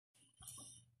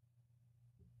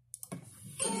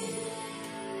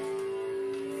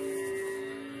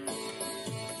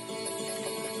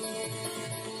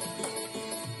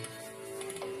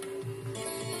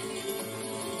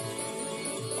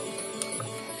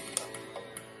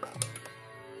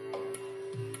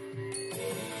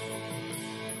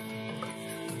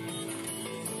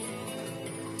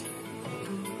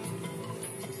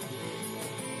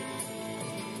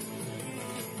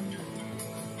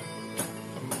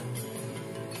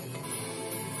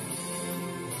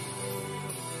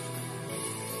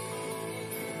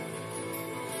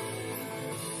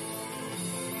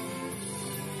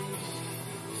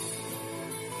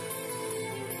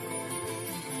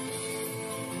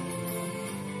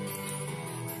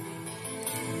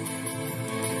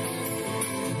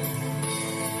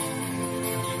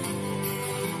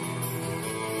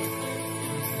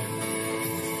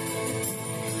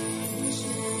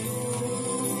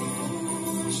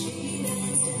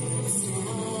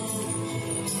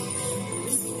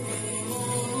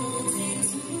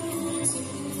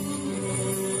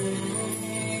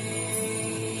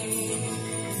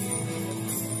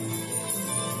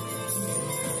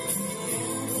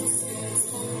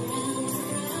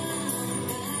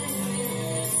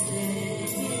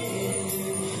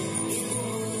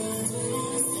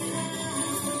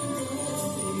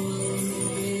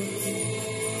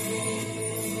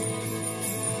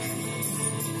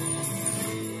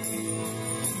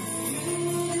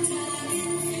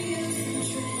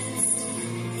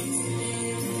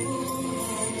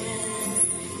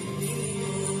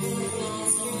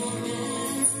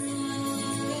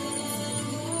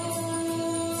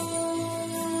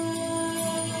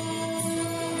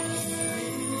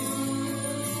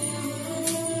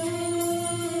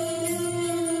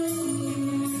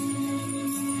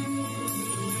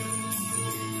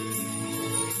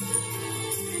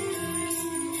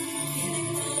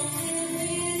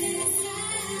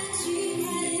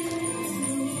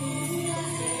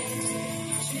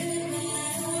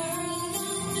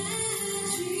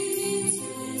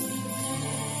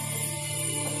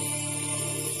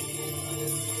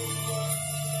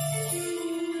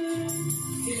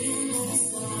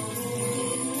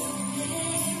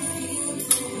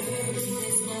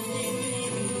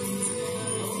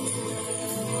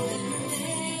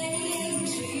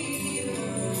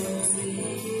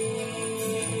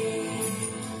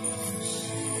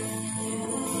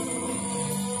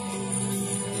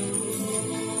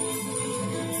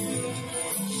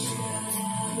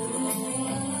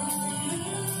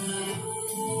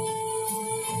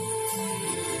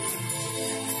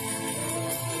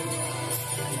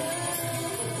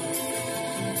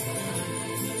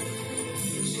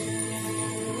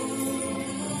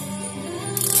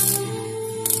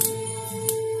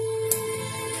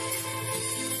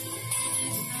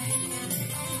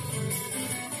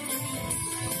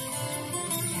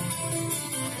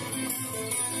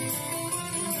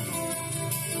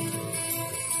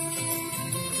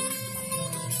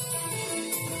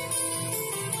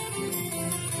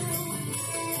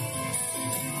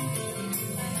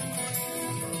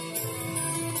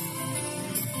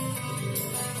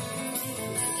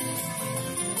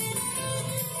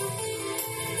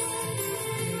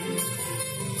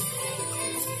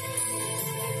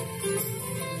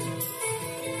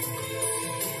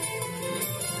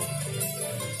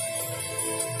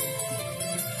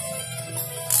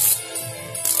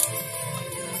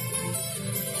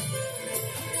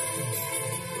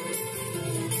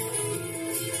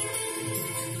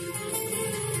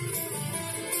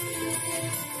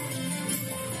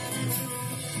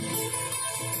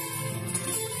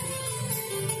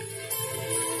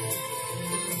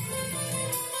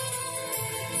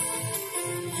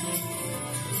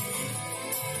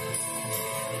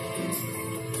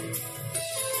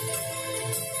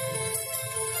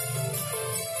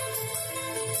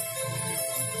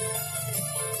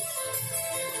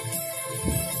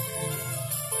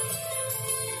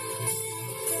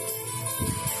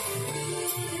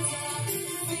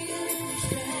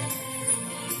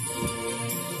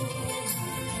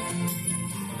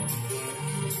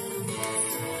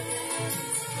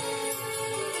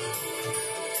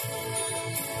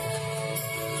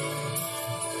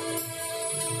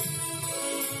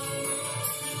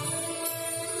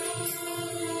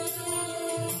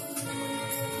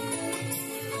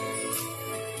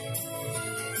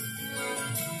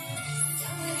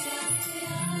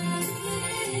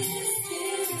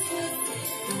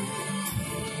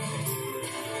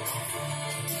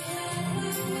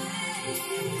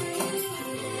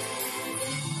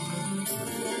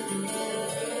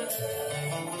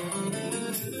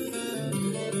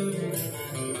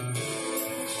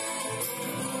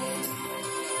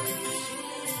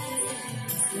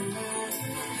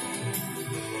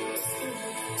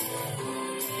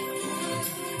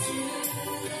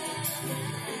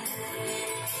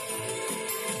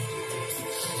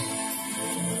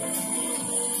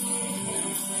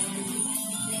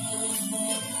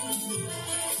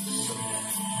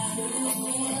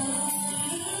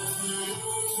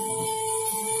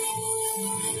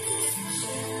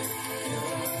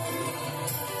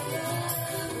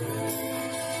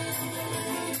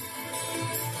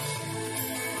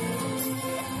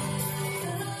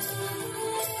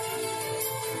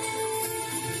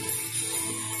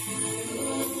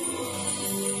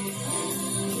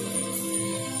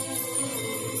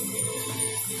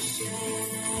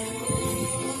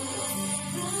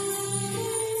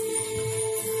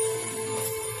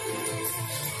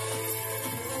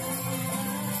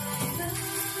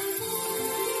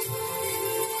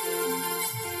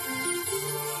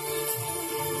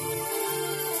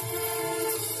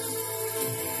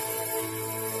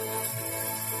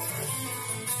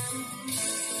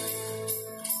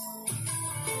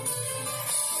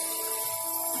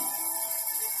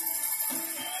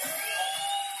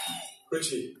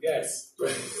Ritchie. Yes.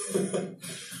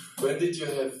 When did you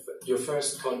have your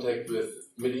first contact with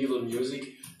medieval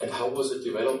music, and how was the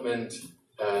development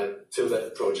till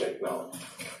that project now?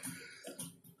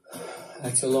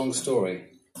 That's a long story,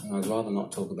 and I'd rather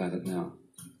not talk about it now.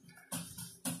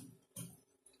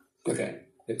 Okay,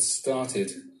 it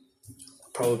started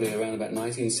probably around about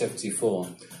 1974.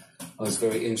 I was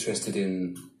very interested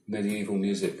in medieval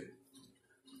music,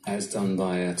 as done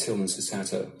by Tillman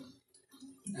Susato.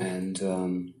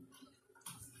 And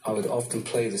I would often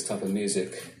play this type of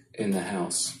music in the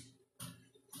house.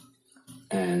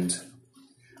 And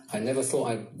I never thought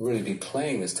I'd really be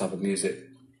playing this type of music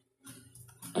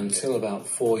until about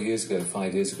 5 years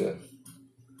ago,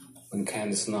 when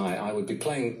Candice and I would be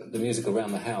playing the music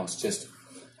around the house just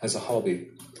as a hobby.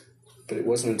 But it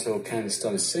wasn't until Candice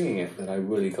started singing it that I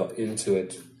really got into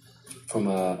it from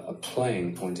a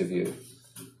playing point of view.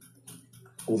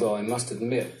 Although I must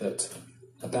admit that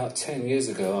about 10 years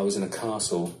ago I was in a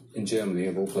castle in Germany,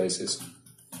 of all places,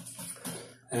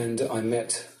 and I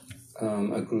met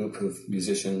a group of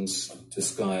musicians,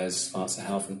 Disguise,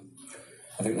 Schwarzerhaufen,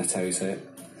 I think that's how you say it,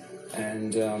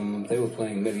 and they were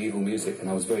playing medieval music, and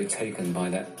I was very taken by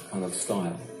that kind of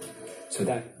style. So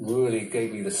that really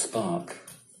gave me the spark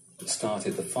that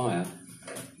started the fire,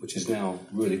 which is now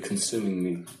really consuming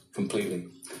me completely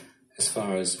as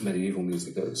far as medieval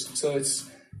music goes. So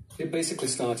it basically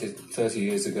started 30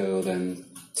 years ago, then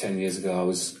 10 years ago I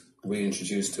was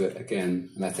reintroduced to it again,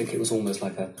 and I think it was almost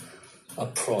like a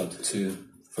prod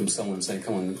from someone saying,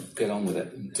 come on, get on with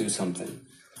it and do something.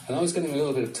 And I was getting a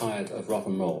little bit tired of rock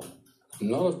and roll.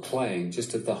 Not of playing,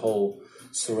 just of the whole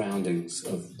surroundings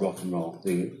of rock and roll,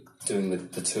 doing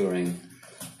the touring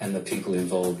and the people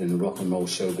involved in the rock and roll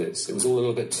showbiz. It was all a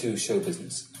little bit too show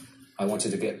business. I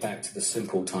wanted to get back to the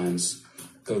simple times,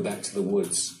 go back to the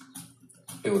woods,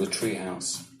 build a tree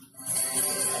house.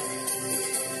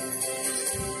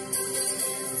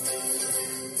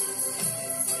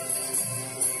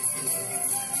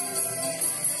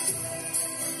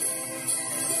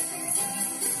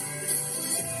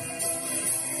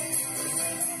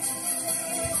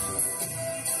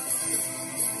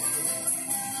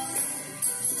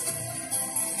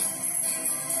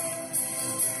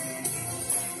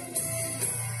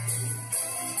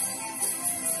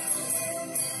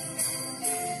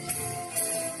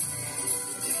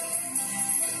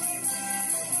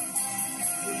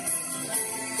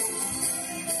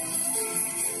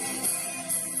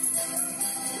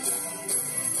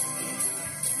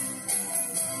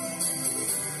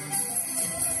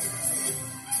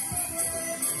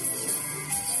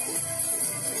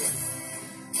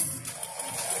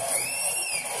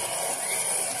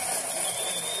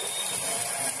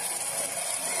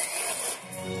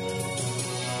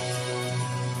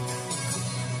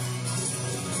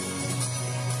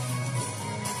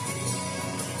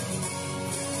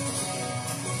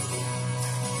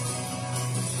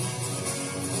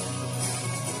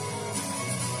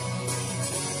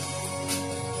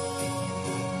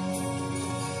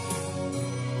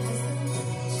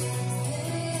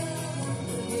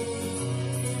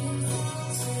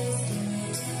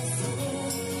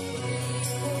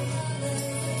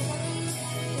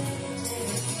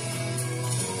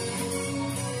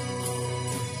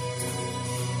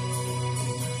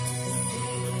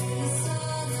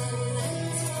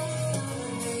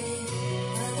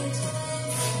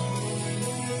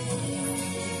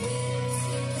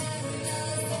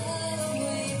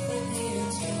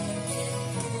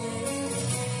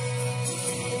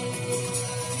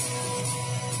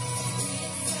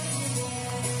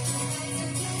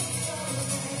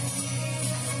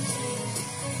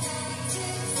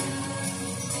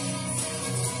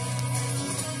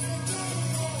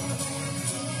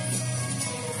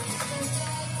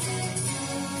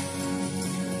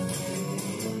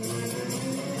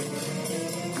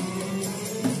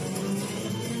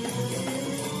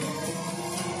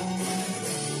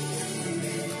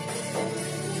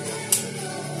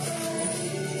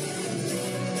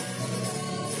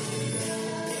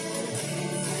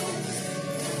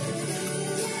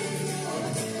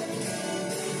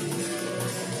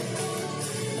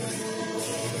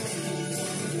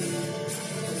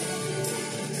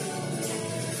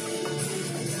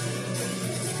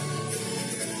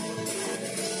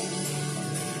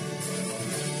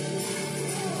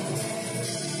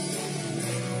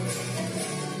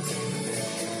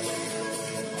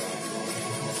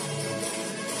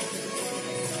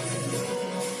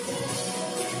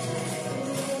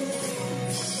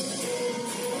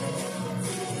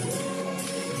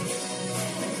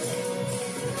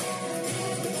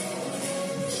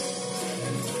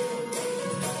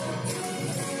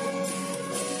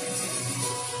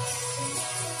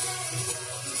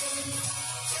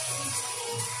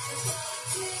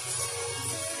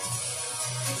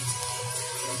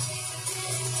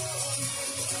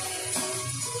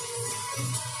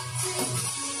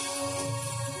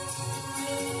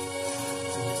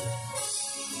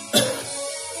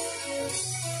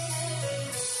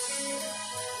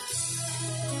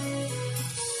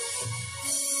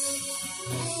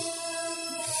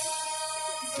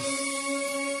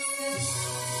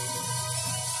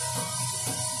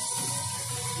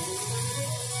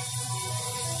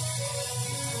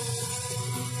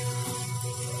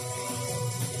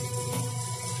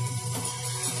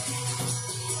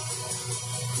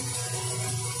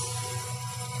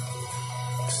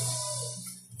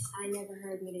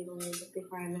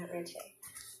 before I met Ritchie.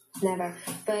 Never.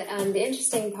 But the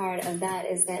interesting part of that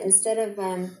is that instead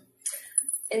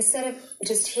of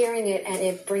just hearing it and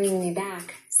it bringing me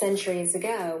back centuries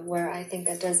ago, where I think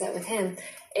that does that with him,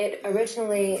 it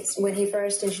originally, when he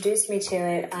first introduced me to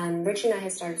it, Ritchie and I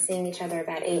had started seeing each other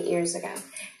about 8 years ago.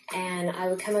 And I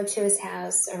would come up to his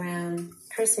house around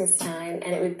Christmas time,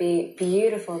 and it would be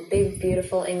beautiful, big,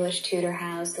 beautiful English Tudor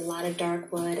house, a lot of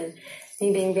dark wood. And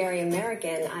me being very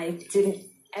American, I didn't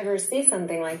ever see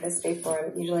something like this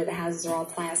before. Usually the houses are all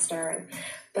plaster.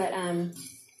 But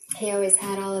he always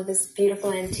had all of this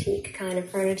beautiful antique kind of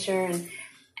furniture,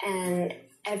 and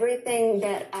everything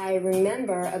that I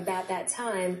remember about that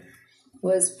time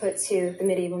was put to the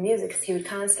medieval music, because he would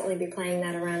constantly be playing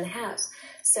that around the house.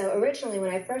 So originally, when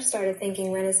I first started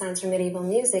thinking Renaissance or medieval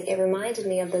music, it reminded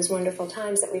me of those wonderful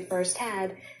times that we first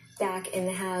had back in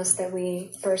the house that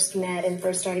we first met and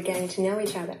first started getting to know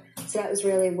each other. So that was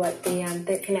really what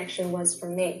the connection was for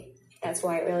me. That's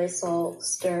why it really soul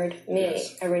stirred me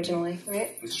originally,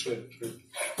 right? It's true, true.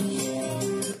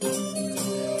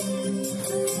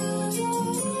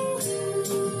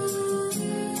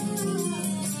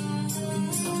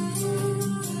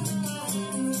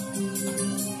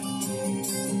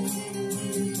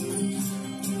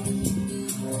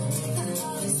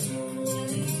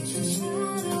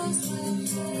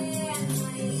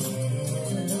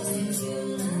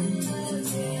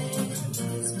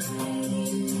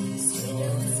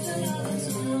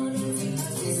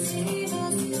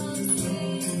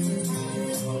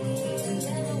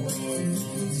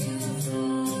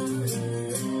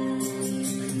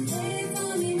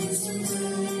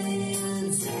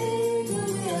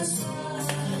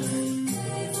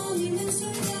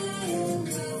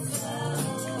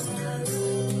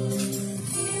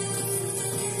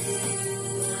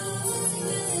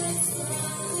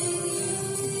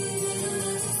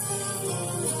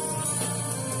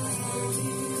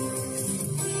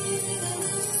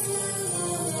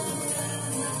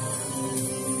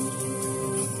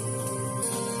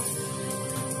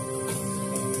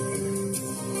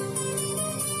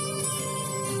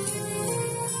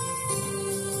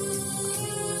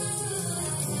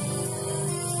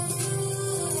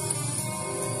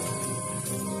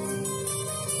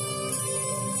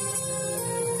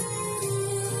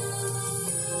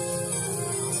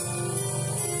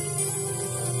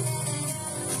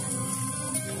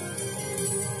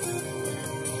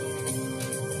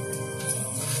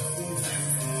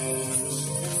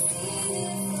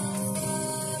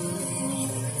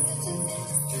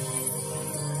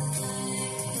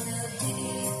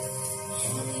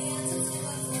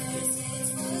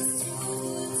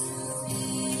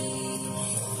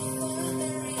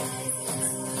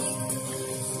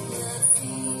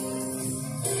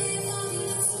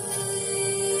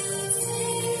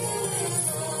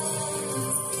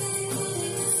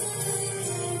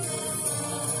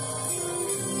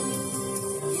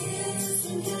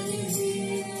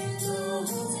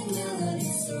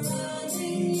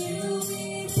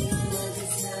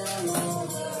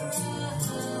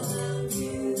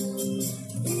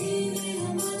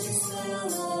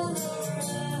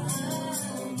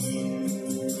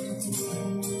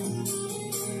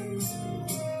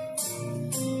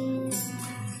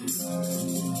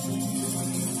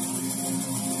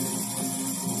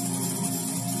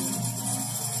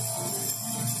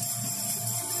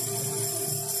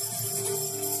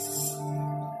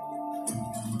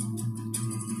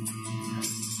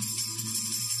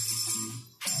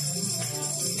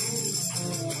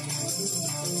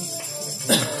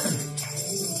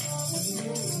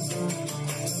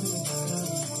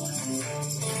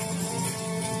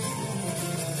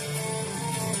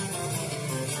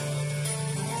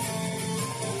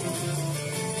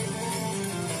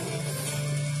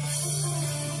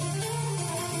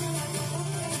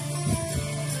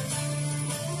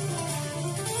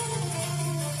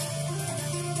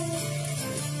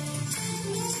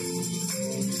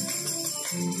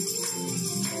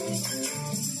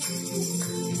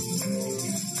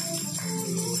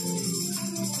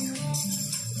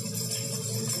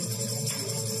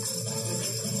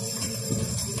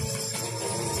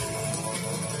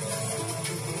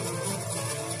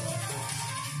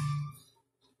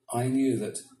 I knew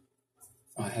that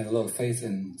I had a lot of faith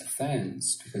in the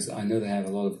fans because I know they have a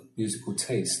lot of musical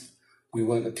taste. We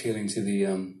weren't appealing to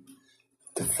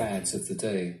the fads of the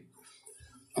day.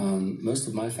 Most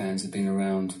of my fans have been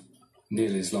around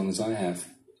nearly as long as I have.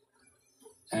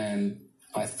 And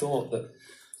I thought that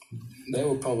there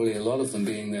were probably a lot of them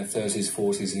being in their 30s,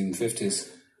 40s, even 50s.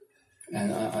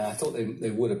 And I thought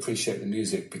they would appreciate the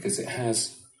music because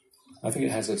I think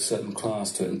it has a certain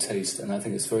class to it and taste, and I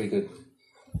think it's very good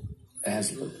it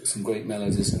has some great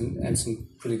melodies and some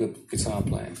pretty good guitar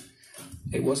playing.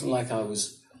 It wasn't like I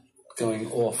was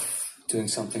going off doing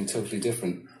something totally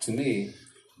different. To me,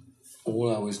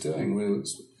 all I was doing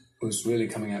was really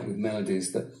coming out with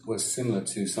melodies that were similar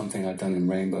to something I'd done in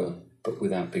Rainbow, but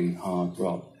without being hard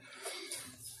rock.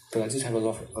 But I did have a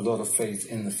lot of faith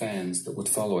in the fans that would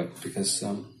follow it, because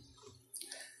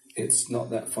it's not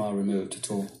that far removed at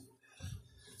all.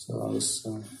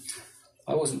 So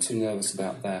I wasn't too nervous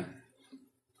about that.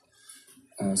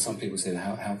 Some people say,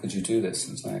 how could you do this?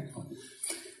 And it's like,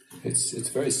 it's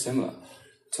very similar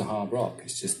to hard rock.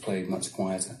 It's just played much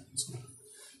quieter. So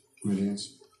it really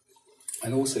is.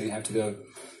 And also you have to go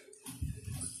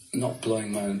not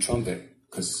blowing my own trumpet,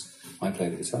 because I play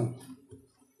the guitar.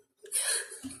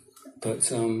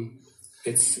 But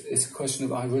it's a question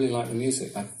of, I really like the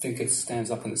music. I think it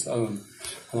stands up on its own,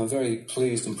 and I'm very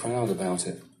pleased and proud about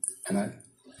it. And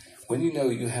when you know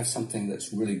you have something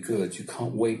that's really good, you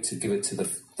can't wait to give it to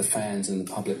the fans and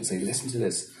the public and say, listen to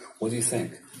this, what do you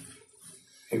think?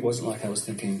 It wasn't like I was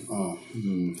thinking,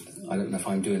 I don't know if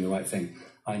I'm doing the right thing.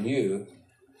 I knew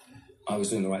I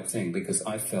was doing the right thing, because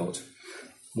I felt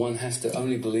one has to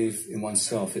only believe in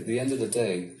oneself. At the end of the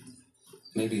day,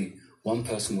 maybe one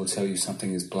person will tell you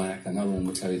something is black, another one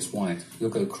will tell you it's white. You'll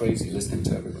go crazy listening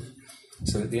to everybody.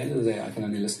 So at the end of the day, I can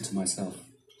only listen to myself.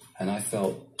 And I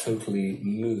felt totally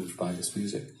moved by this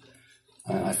music.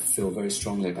 I feel very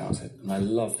strongly about it. And I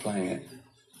love playing it.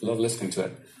 I love listening to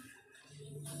it.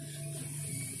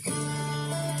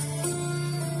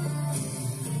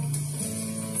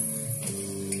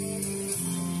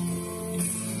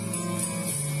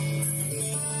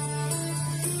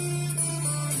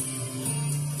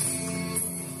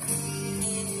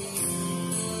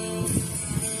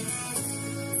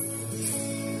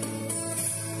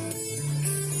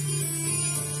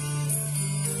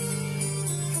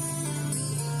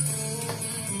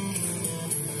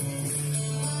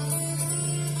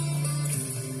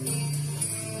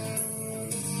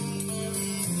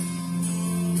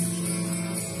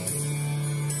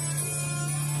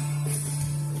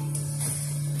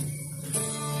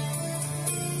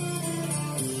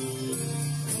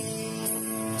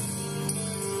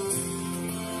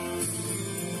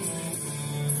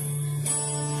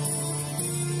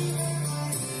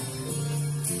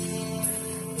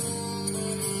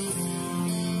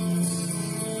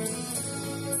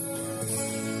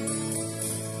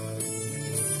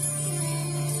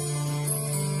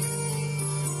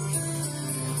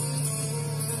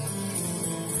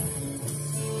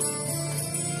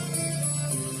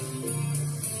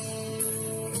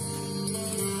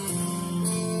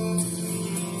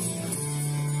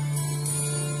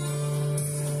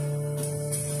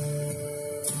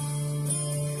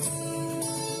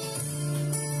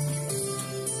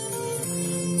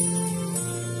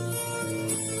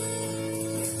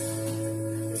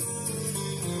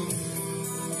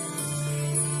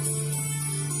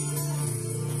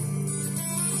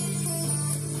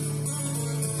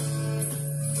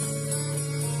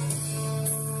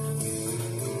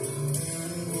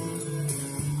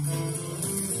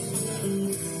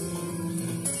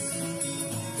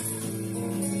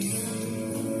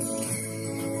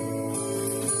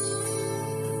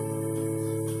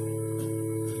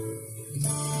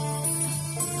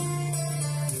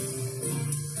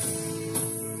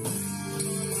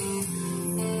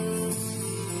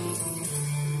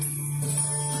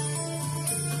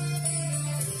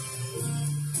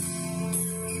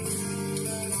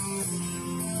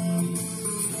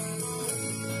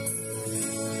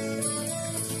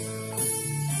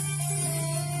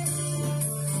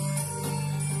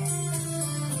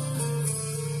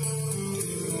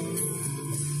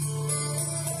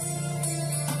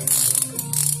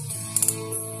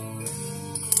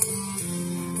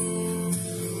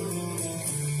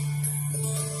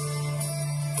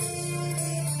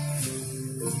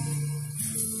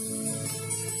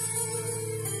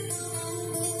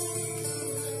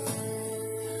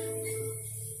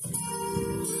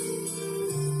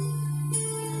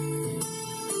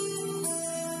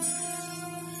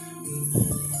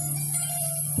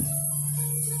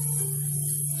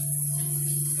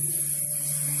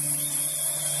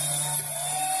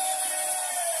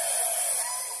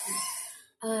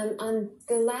 On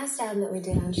the last album that we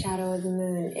did on Shadow of the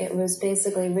Moon, it was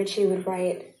basically Ritchie would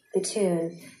write the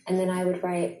tune, and then I would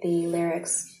write the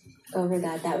lyrics over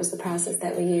that. That was the process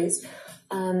that we used.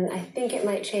 I think it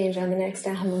might change on the next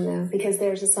album, though, because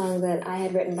there's a song that I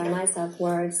had written by myself,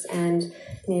 words and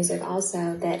music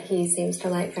also, that he seems to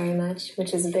like very much,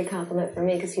 which is a big compliment for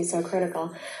me because he's so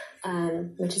critical,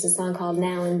 which is a song called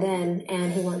Now and Then,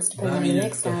 and he wants to put it on the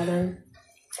next album.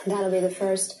 That'll be the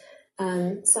first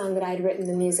song that I'd written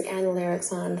the music and the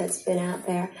lyrics on that's been out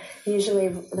there. Usually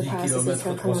the process is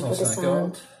he'll come up with a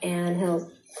song and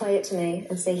he'll play it to me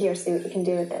and say, here, see what you can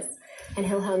do with this. And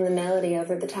he'll hum the melody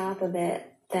over the top of it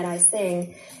that I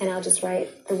sing, and I'll just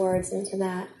write the words into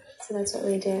that. So that's what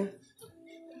we do.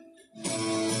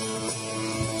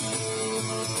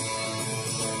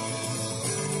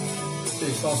 C'est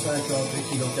les chansons avec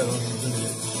qui donc avant de venir.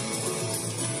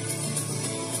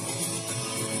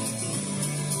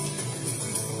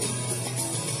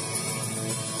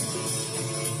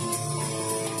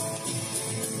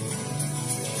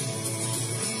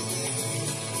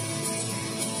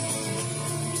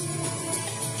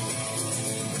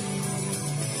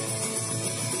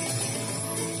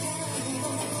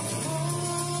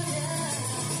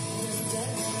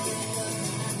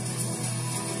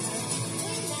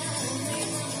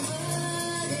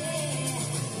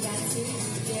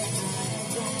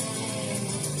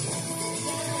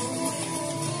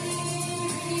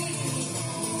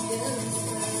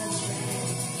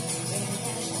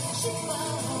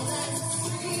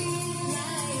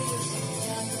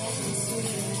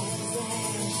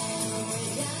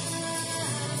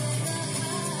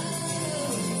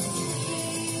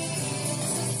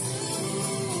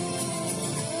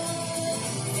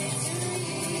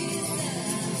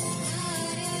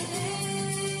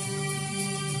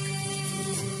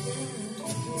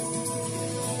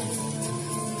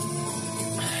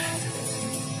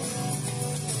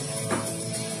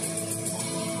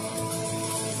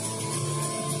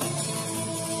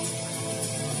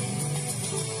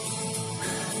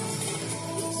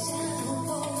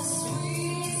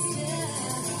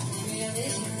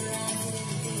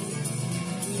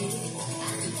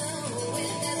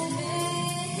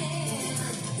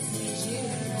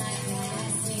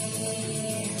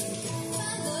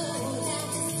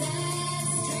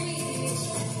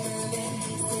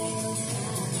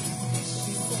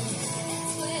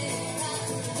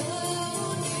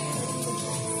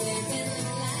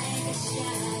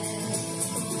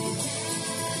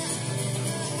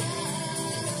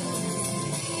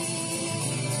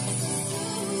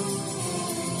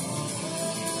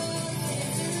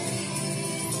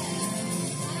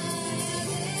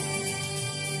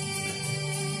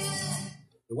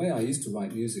 The way I used to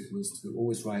write music was to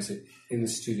always write it in the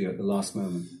studio at the last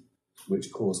moment,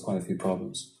 which caused quite a few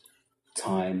problems.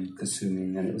 Time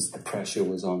consuming, and the pressure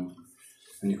was on,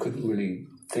 and you couldn't really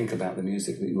think about the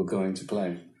music that you were going to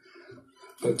play.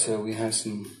 But we have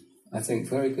some, I think,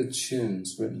 very good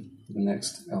tunes written for the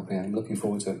next LP. I'm looking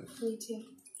forward to it. Me too.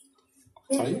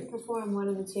 We perform one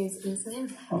of the tunes.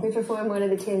 We perform one of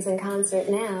the tunes in concert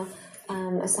now,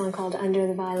 a song called "Under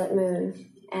the Violet Moon."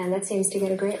 And that seems to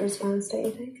get a great response, don't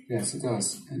you think? Yes, it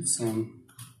does. It's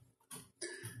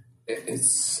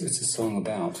a song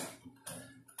about.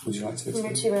 Would you like to explain?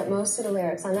 Ritchie wrote most of the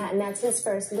lyrics on that, and that's his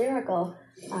first lyrical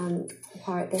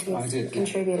part that he's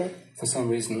contributed. Yeah. For some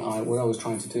reason, what I was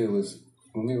trying to do was,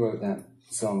 when we wrote that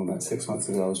song about 6 months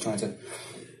ago, I was trying to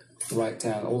write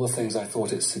down all the things I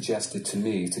thought it suggested to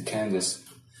me, to Candice.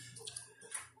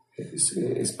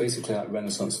 It's basically like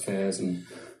Renaissance fairs and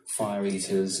fire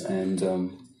eaters, and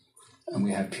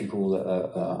we have people that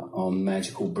are on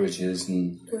magical bridges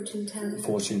and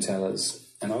fortune tellers.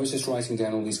 And I was just writing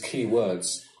down all these key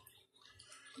words,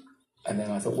 and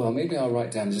then I thought, well, maybe I'll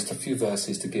write down just a few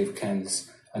verses to give Candice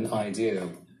an idea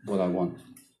of what I want.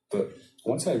 But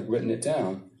once I'd written it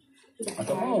down, I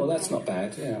thought, oh, well, that's not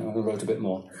bad. Yeah, I wrote a bit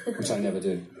more, which I never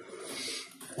do.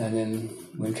 And then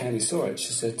when Candy saw it,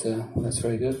 she said, well, that's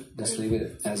very good. Let's leave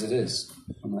it as it is.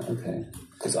 I'm like, okay.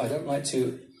 Because I don't like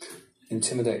to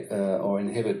intimidate or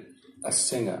inhibit a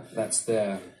singer. That's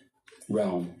their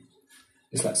realm.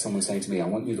 It's like someone saying to me, I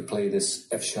want you to play this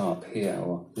F sharp here,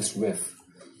 or this riff.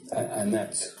 And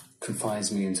that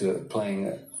confines me into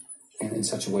playing in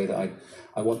such a way that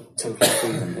I want total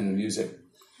freedom in the music.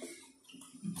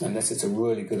 Unless it's a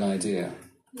really good idea.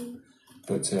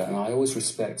 But and I always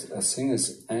respect a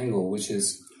singer's angle, which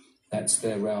is, that's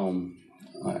their realm.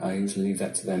 I usually leave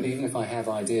that to them. Even if I have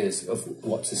ideas of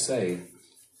what to say,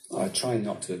 I try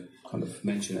not to kind of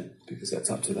mention it, because that's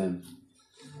up to them.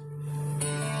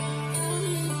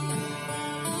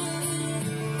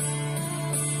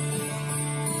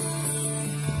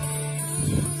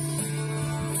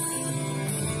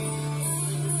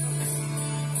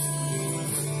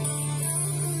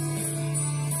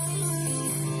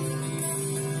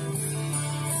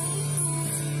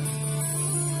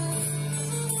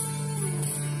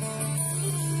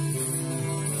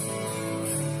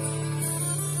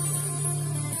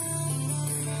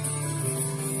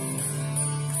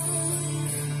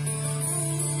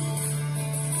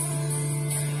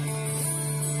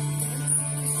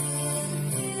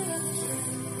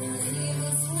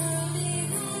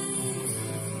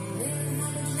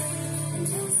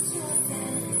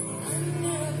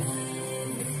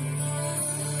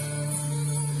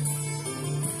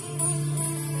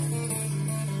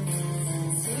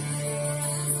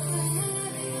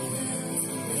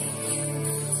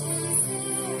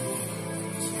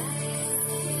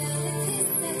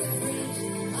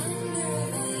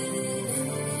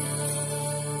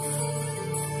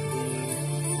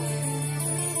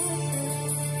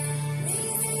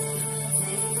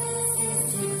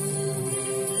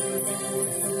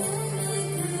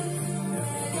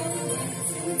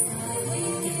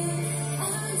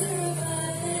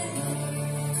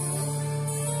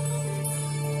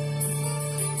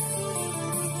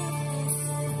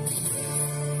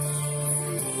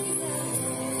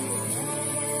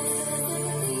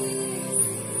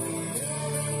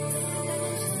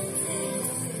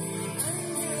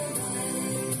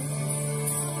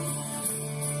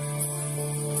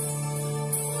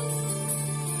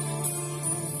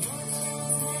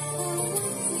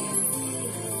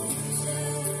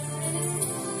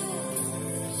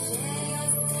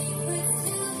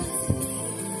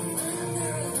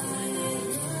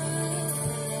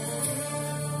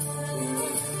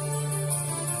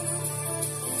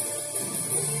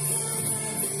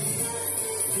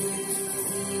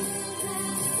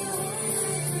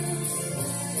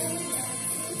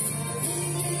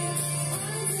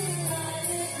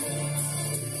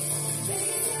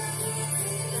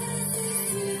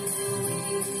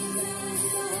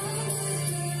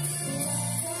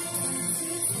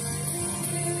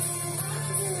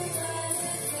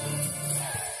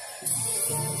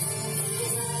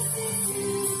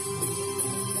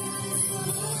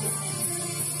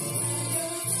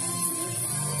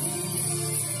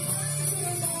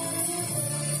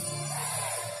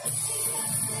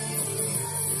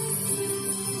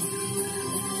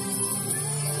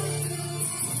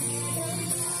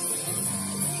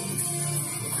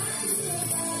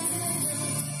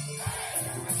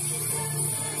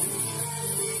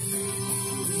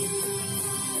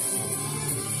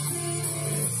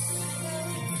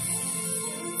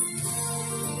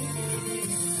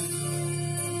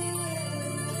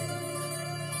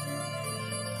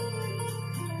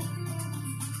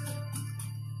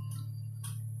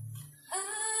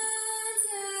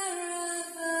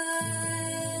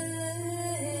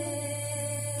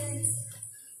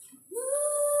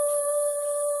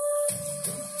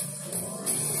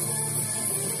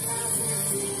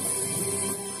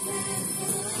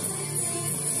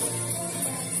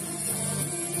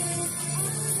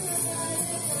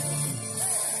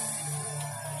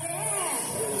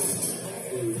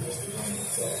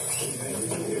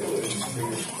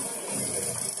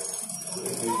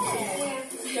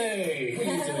 Hey, what are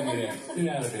you doing here? Get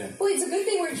out of here. Well, it's a good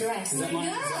thing we're dressed. Is that my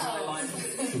line?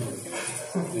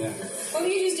 Yeah. What were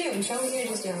you just doing? Show me what you're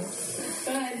just doing.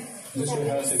 Go ahead. Just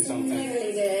rehearsing something.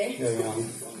 Lovely day. Go around.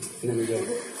 And then we go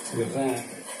back.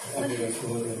 And we go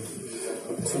forward.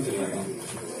 Something like that.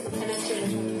 And that's your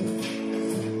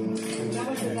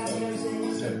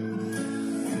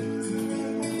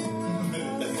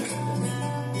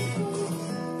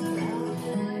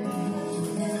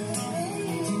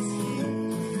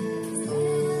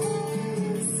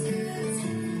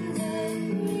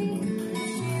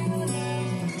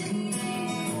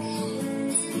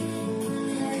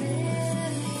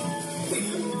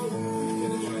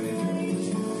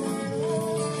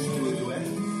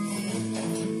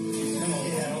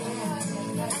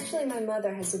my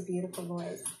mother has a beautiful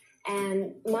voice,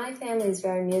 and my family is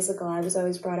very musical. I was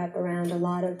always brought up around a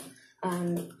lot of,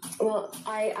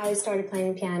 I started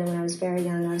playing piano when I was very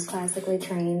young. I was classically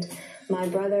trained. My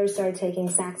brother started taking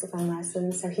saxophone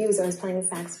lessons, so he was always playing the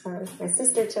saxophone. My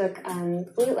sister took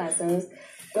flute lessons.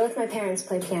 Both my parents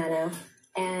play piano,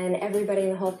 and everybody in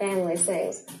the whole family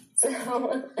sings. So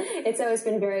it's always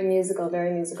been very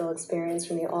musical experience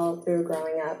for me all through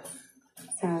growing up.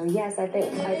 So yes, I think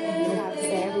I would have to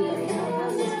say everybody in our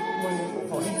house is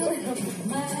wonderful voice.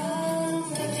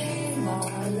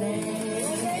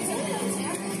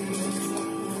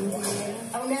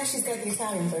 Oh, now she's got the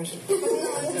Italian version.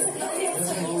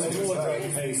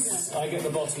 Case, I get the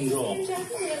bottom drawer,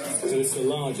 so it's the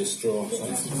largest drawer. So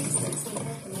it's...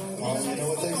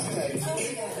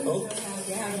 Oh.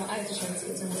 I have to show you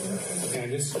something.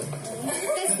 Candice?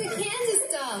 That's the Kansas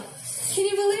stuff. Can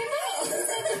you believe it?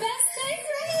 That's the best thing,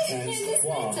 right? Kansas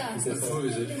Wow. Santa. Who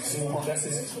is it? That's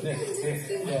his...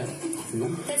 Yeah.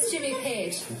 That's Jimmy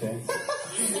Page. Okay.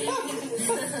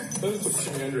 Boots.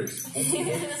 Jimi Hendrix.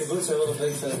 The boots are a little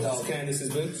big for the dog. Candice's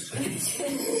boots.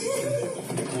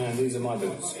 And these are my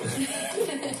boots.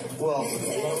 Well,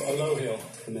 A low heel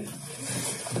for me.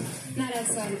 Not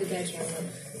outside of the bedroom.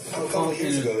 a couple of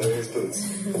years ago, there was boots.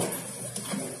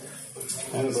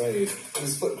 And a braid.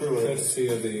 His foot grew in. Courtesy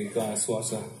of the guy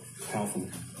Swatzer Halfon.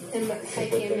 And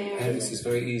hiking in there. Candice is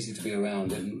very easy to be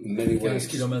around in many 15 ways.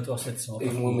 km 700.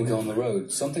 Even when we go on the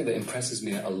road, something that impresses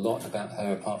me a lot about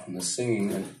her, apart from her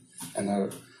singing and her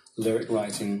lyric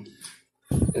writing,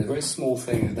 is a very small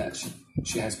thing that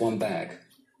she has one bag,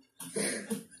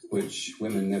 which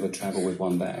women never travel with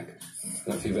one bag. I don't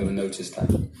know if you've ever noticed that.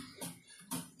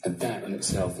 And that in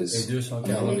itself is Et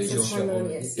 240 Makes it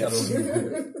harmonious. Yes.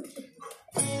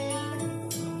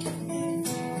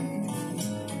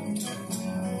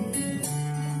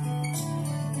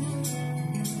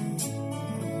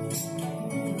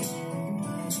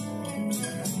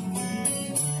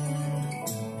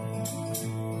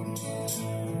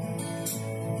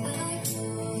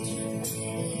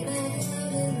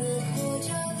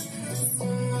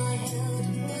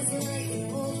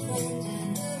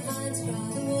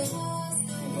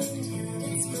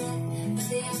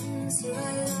 The answer I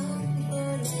love.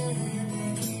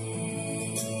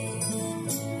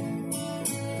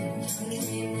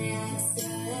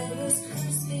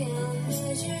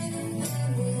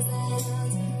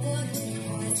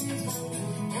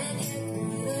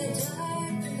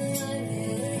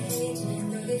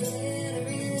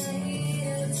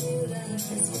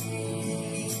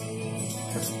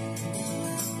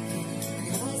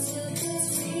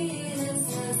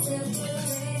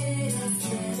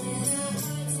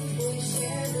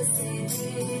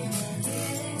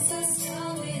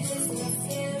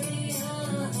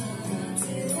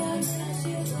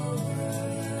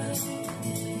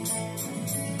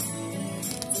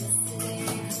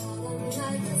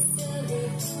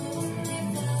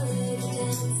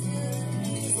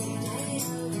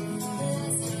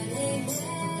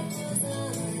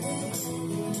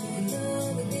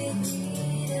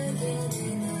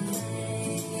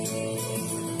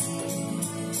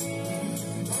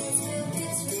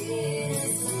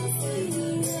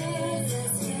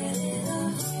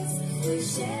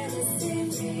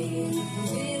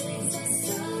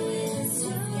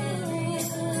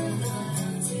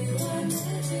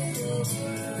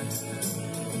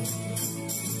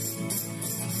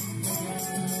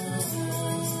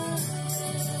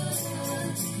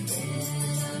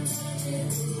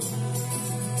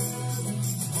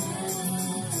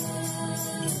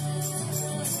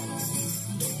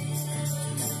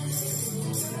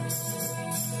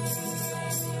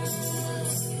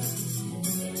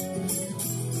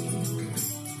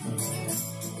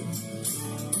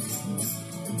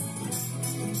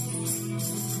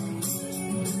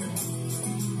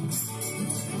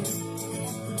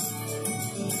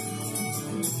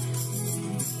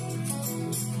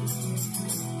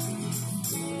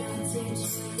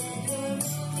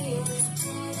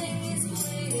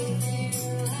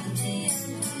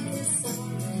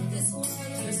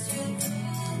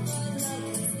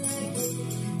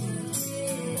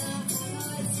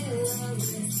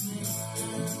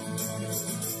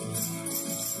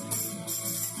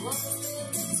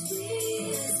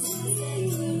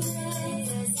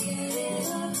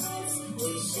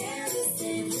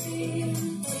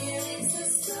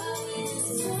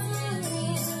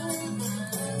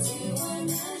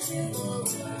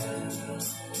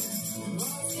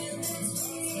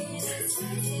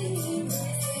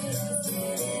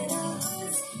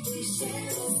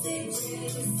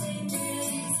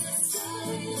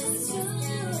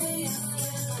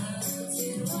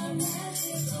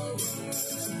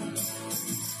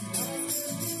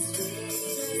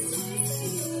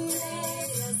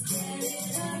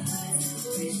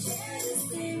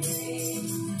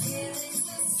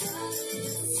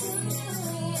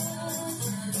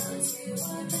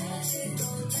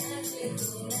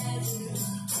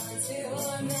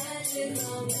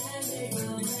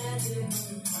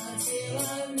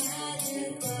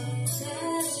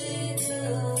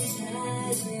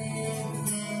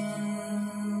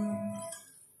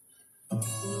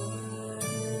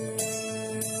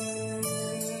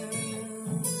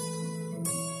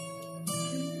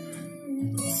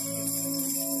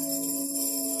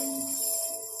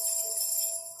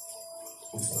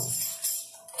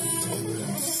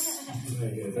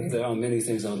 There are many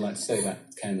things I would like to say about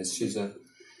Candice. She's an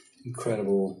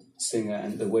incredible singer,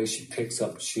 and the way she picks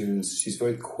up tunes, she's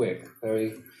very quick,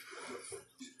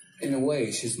 in a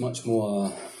way, she's much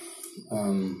more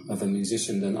of a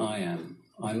musician than I am.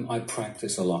 I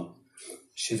practice a lot.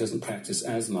 She doesn't practice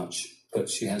as much, but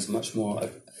she has much more,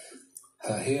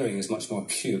 her hearing is much more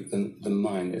acute than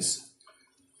mine is.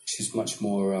 She's much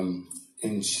more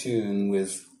in tune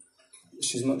with,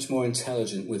 she's much more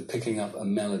intelligent with picking up a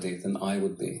melody than I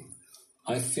would be.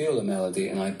 I feel a melody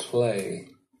and I play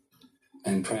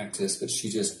and practice, but she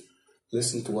just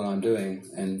listens to what I'm doing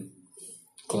and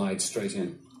glides straight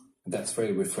in. That's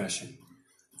very refreshing,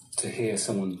 to hear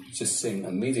someone just sing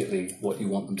immediately what you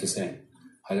want them to sing.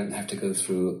 I don't have to go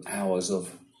through hours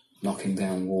of knocking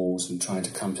down walls and trying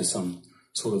to come to some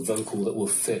sort of vocal that will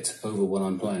fit over what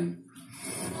I'm playing.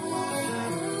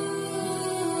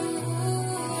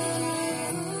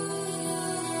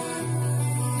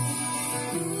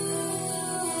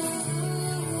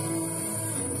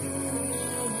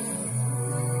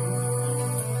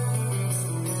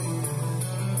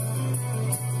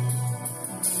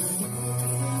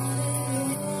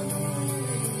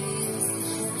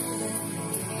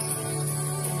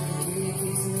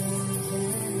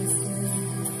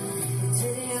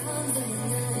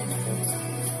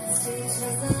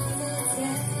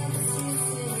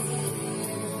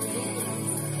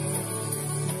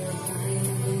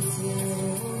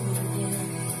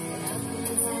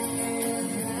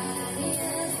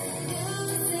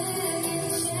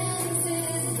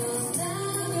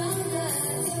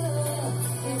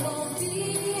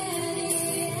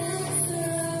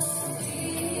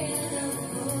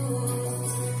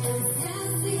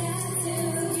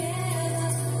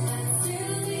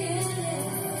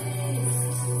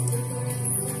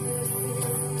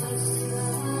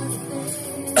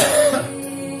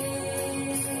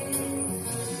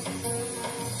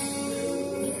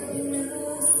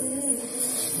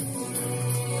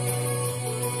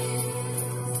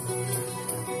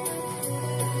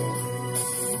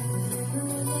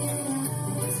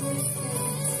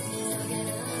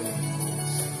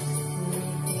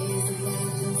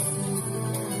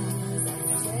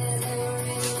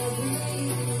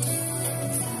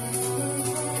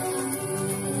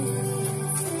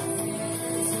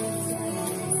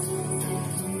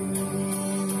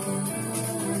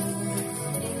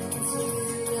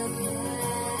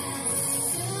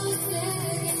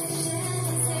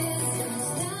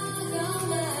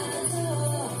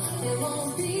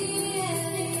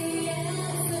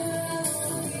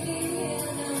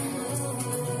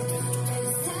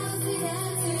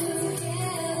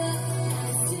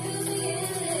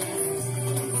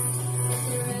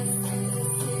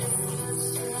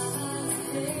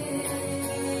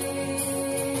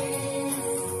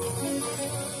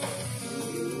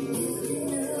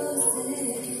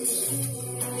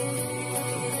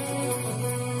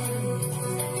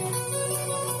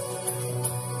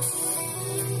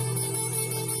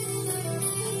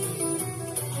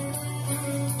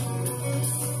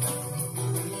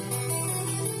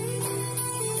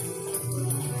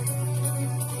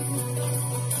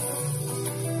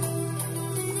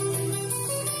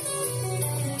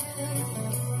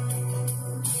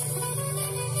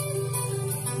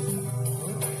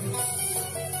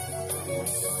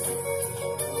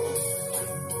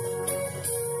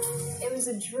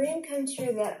 A dream come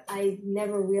true that I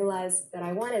never realized that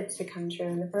I wanted to come true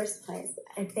in the first place.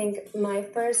 I think my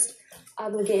first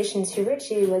obligation to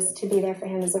Ritchie was to be there for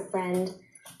him as a friend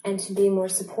and to be more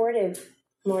supportive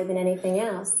more than anything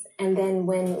else. And then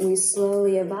when we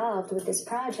slowly evolved with this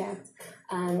project,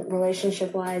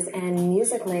 relationship-wise and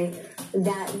musically,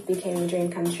 that became the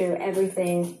dream come true.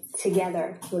 Everything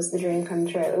together was the dream come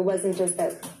true. It wasn't just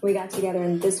that we got together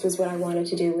and this was what I wanted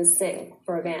to do, was sing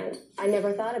for a band. I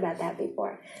never thought about that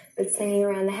before. But singing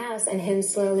around the house and him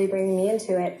slowly bringing me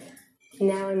into it,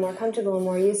 now I'm more comfortable and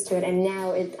more used to it. And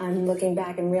now I'm looking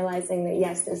back and realizing that,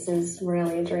 yes, this is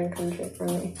really a dream come true for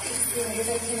me. Yeah,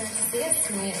 everybody came out to see us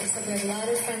tonight. Looks like we have a lot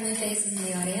of friendly faces in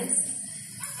the audience.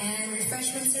 And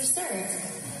refreshments are served.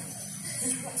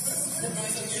 Who's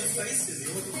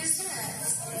that?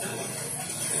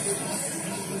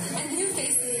 A new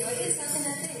face in the audience? How can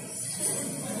that be?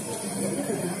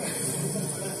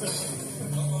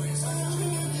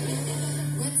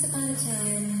 Once upon a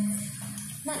time,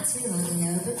 not too long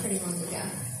ago, but pretty long ago,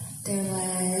 there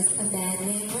was a band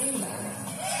named Rainbow.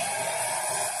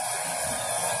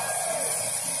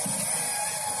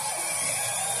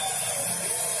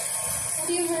 Have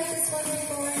you heard this one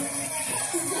before?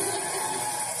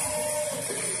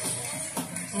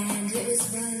 And it was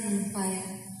run by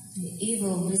the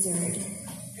evil wizard.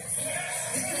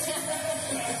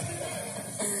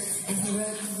 And he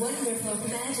wrote wonderful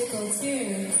magical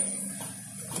tunes.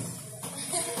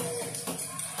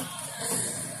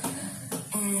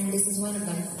 And this is one of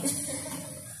them.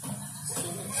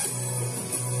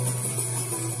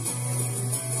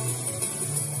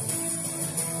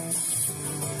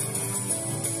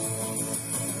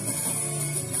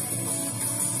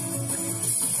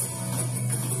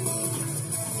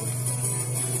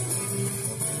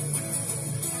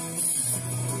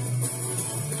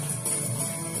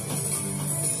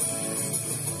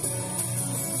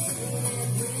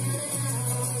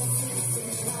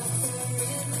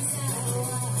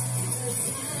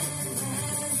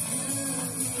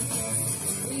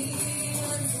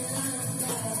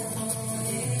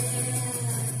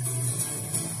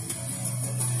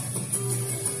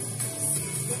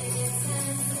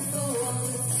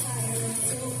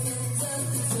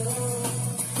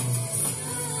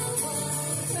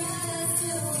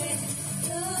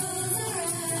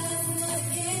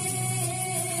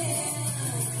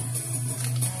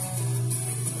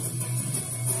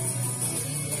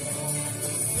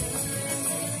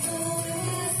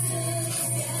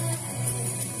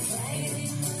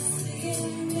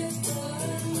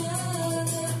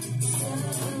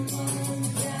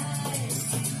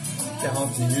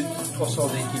 Minutes,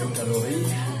 320 kilocalories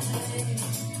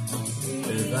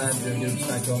et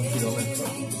 20,50 km/h.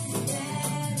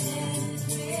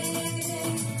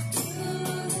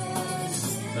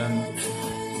 Même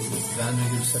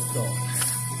 20,7 ans.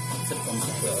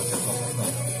 750.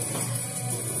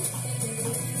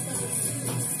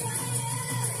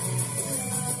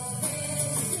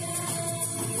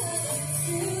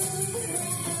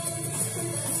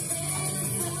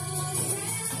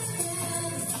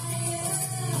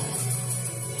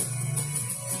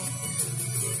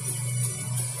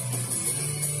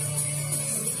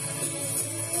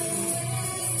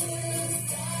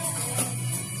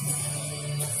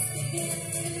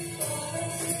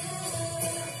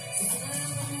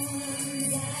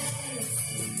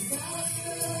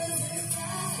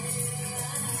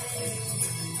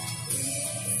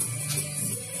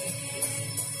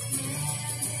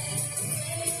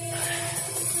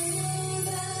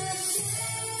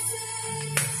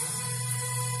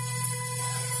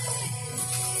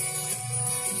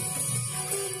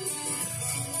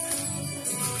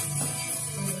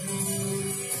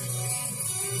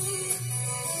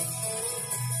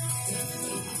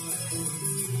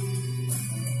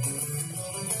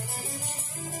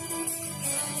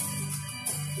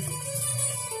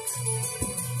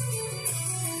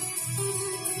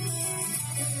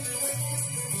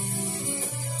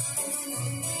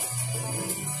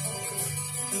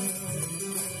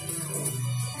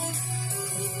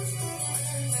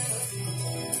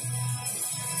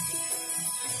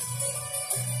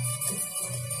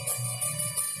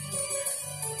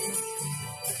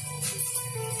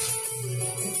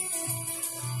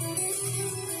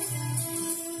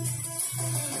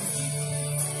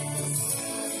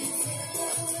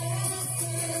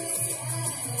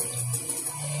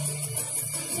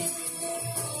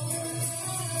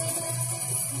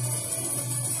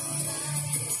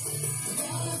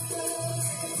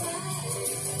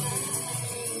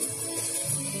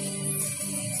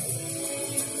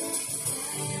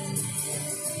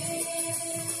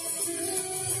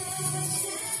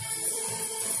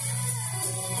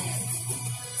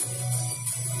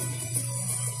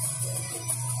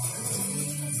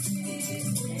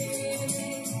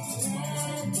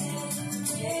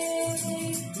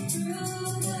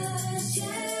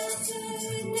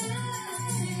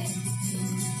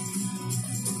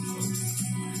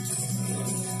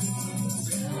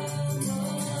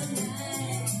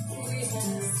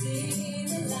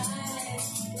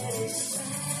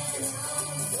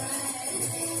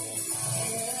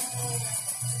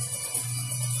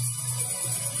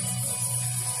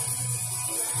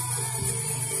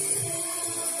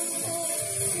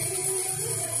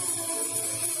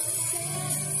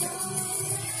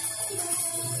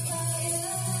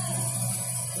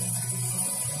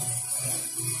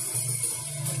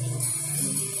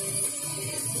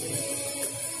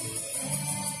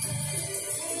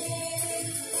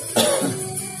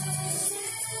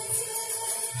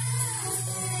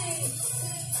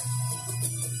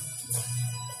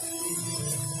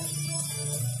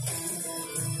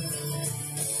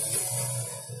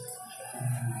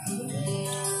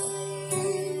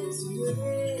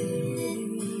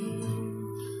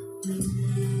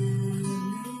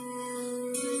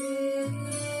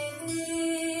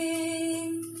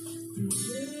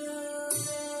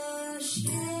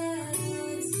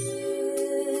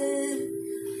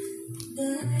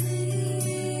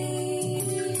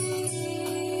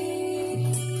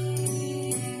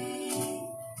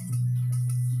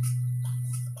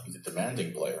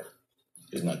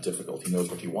 is not difficult. He knows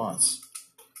what he wants.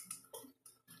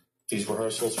 These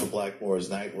rehearsals for Blackmore's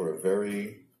night were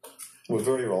very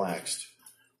relaxed.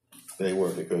 They were,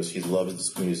 because he loves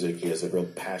this music. He has a real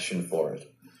passion for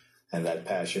it. And that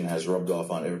passion has rubbed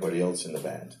off on everybody else in the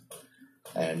band.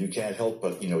 And you can't help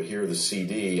but, hear the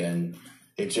CD, and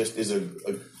it just is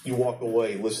you walk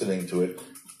away listening to it,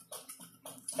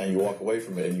 and you walk away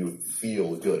from it, and you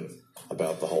feel good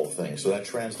about the whole thing. So that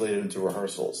translated into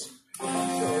rehearsals.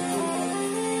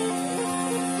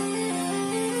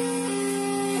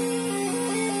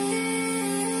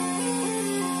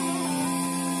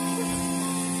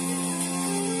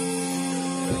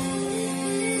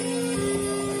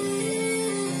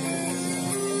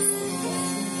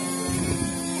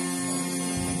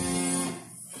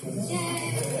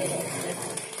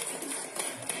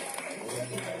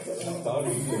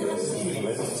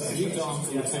 You dance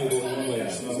to the table all the way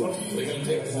out. We're going to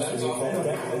take the flags off.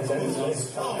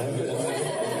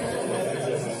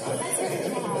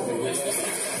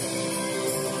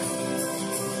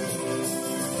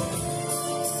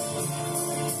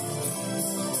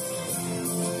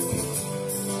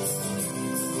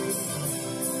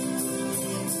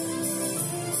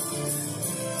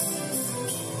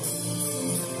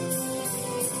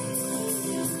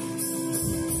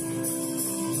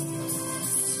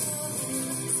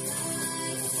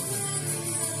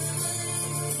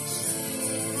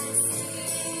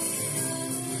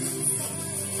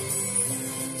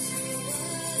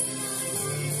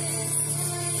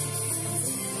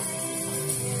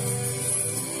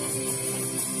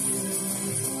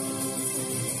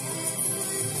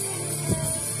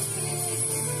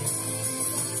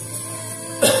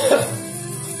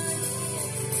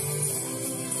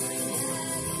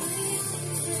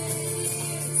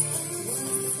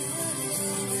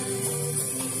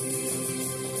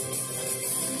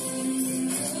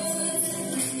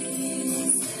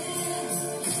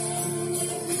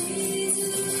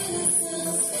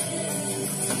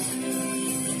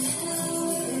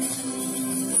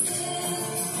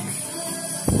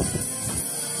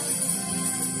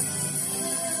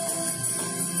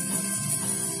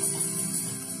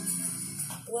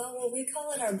 Well, we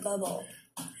call it our bubble.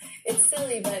 It's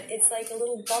silly, but it's like a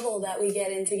little bubble that we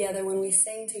get in together when we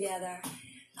sing together.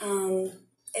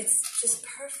 It's just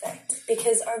perfect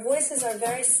because our voices are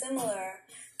very similar,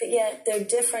 but yet they're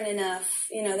different enough.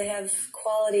 They have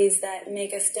qualities that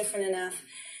make us different enough.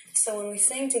 So when we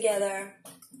sing together,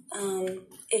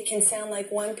 it can sound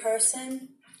like one person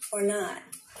or not,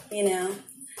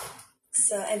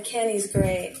 So, and Kenny's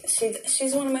great.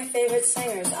 She's one of my favorite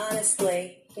singers,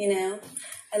 honestly,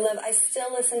 I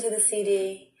still listen to the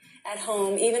CD at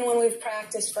home, even when we've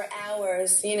practiced for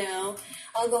hours,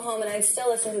 I'll go home and I'd still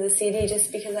listen to the CD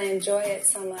just because I enjoy it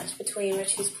so much between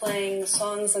Ritchie's playing the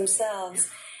songs themselves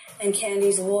and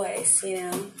Candy's voice,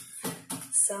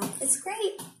 So, it's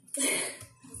great.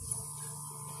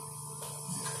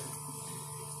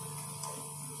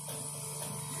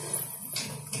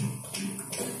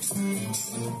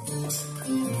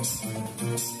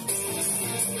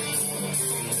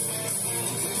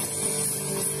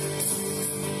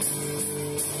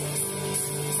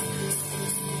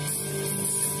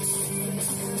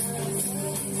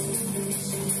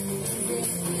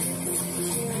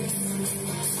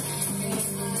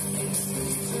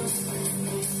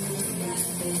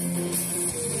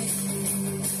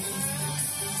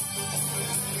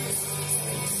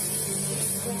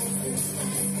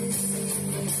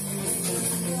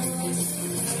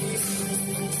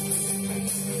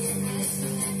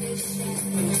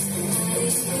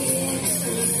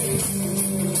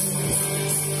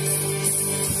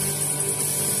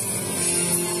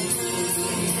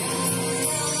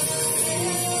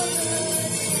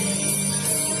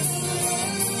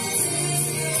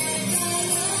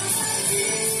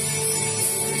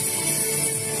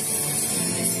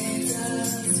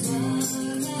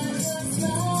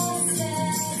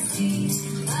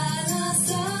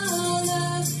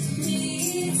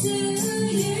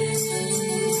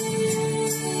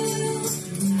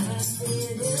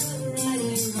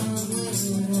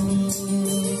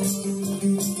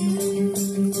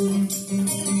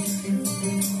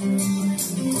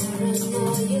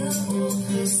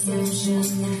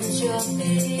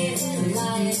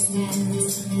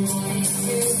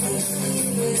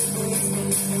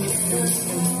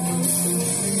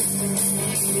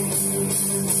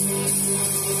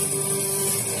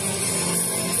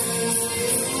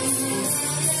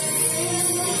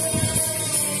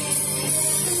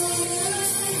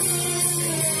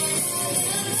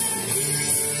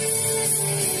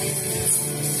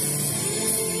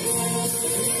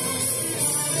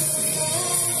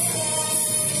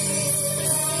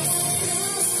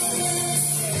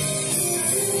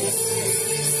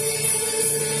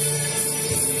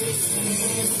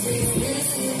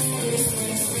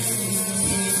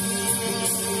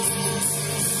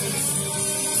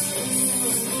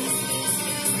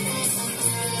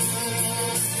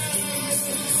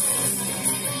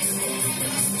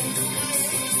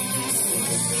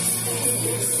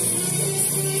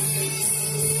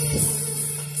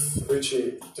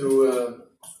 Ritchie, do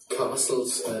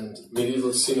castles and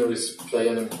medieval sceneries play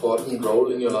an important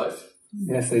role in your life?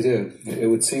 Yes, they do. It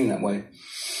would seem that way.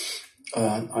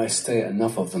 I stay at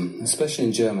enough of them, especially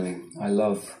in Germany. I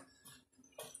love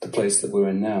the place that we're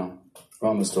in now,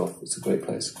 Ramersdorf. It's a great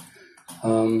place.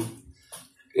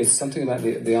 It's something about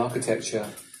the architecture.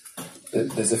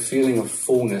 There's a feeling of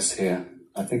fullness here.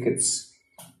 I think it's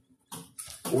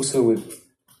also with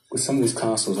some of these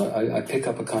castles, I pick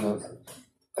up a kind of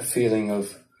a feeling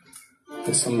of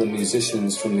that some of the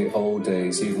musicians from the old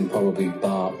days, even probably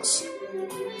Bach's,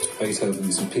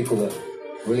 Beethoven's, and people that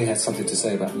really had something to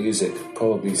say about music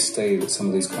probably stayed at some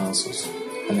of these castles.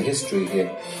 And the history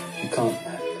here, you can't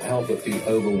help but be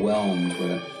overwhelmed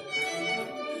with it.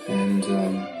 And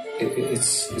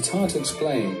it's hard to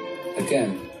explain.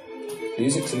 Again,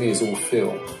 music to me is all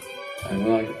feel. And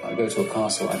when I go to a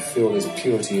castle, I feel there's a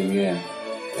purity in the air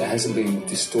that hasn't been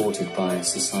distorted by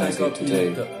society of today.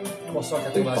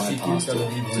 They bypassed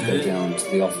it to go down to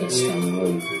the office down the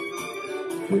road,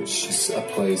 which is a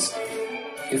place.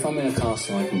 If I'm in a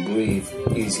castle, I can breathe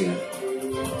easier.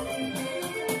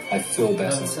 I feel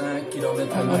better.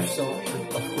 And I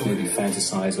maybe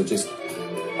fantasize or just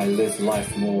I live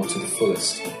life more to the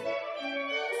fullest,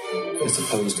 as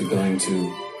opposed to going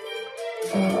to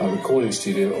a recording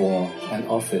studio or an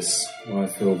office where I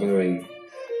feel very,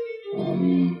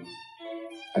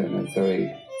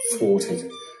 very thwarted,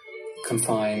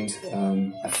 confined.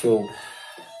 I feel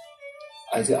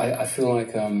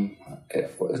like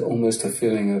almost a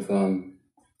feeling of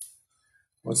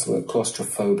what's the word?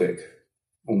 Claustrophobic,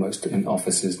 almost in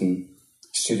offices and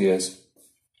studios.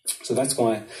 So that's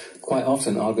why quite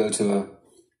often I'll go to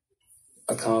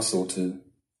a castle to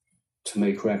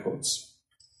make records.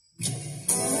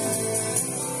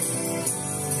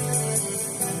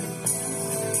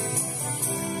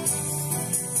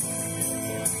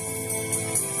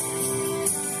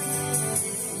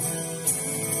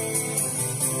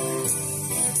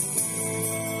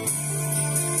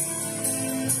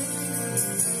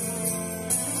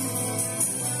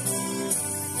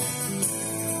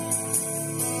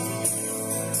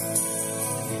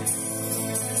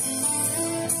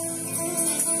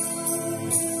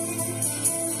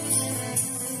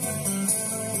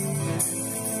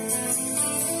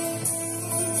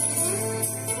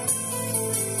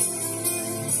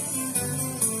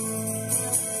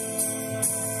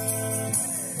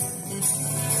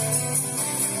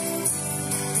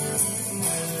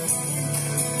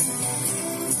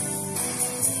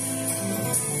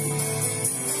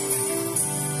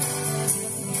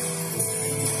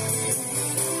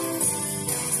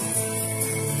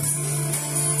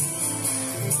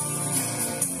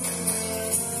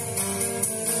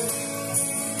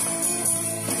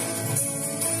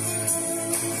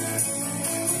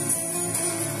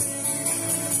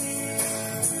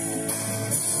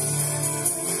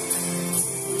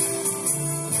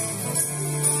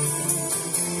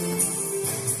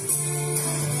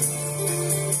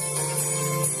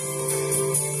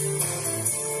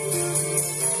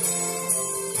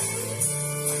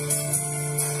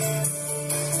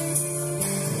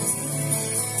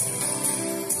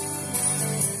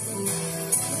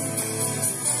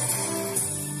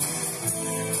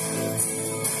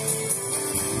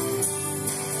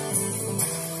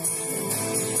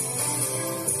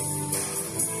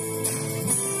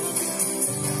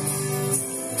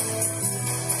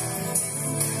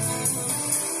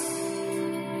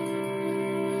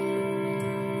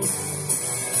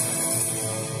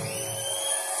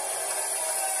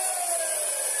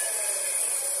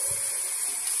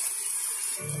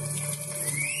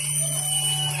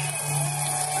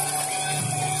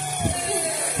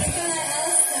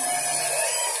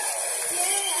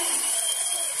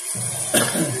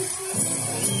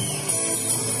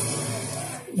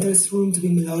 There's room to be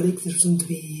melodic, there's room to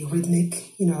be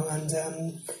rhythmic, and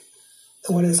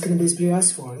what else can a bass player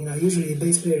ask for? Usually a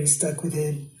bass player is stuck with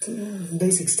the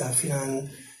basic stuff, and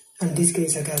in this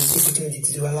case I got the opportunity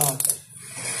to do a lot.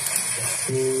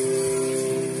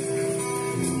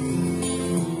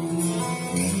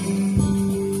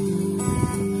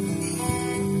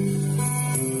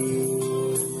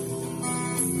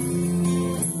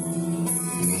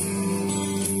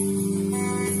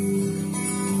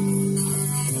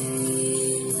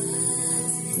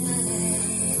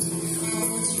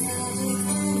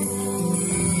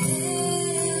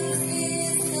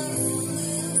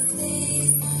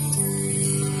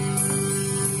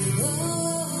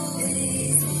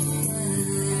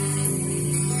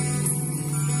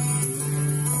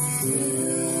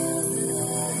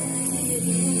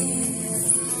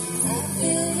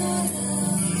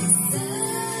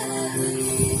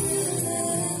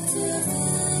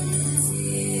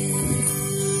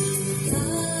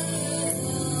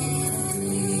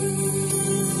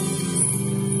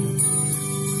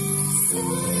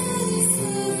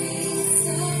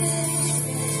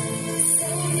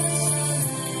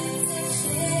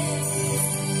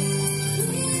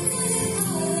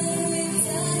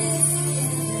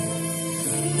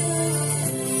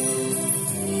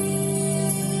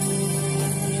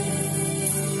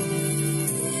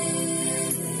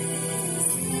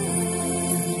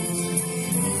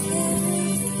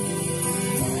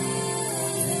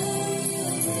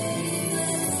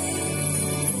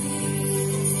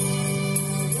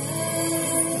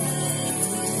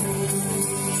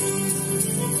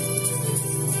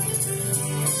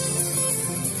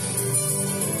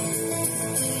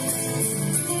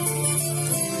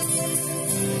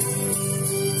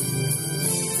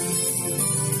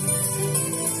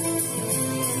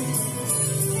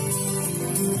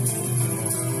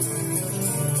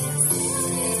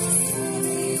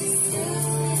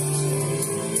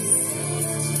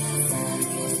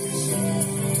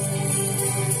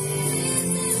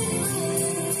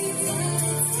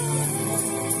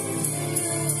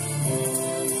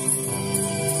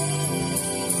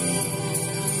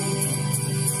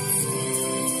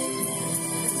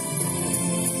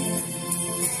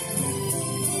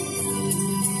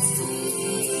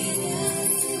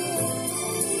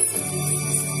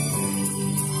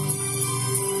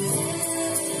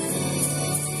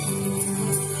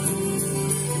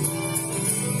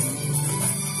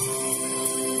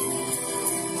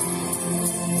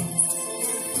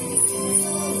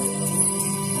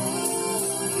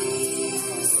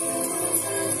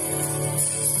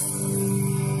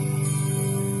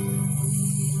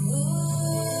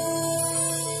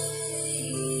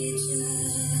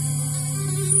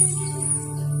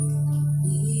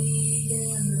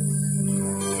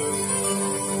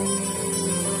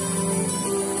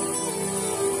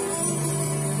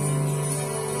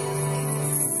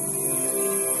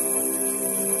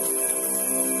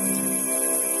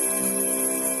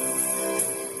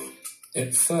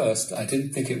 At first, I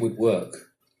didn't think it would work.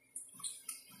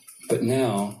 But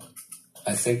now,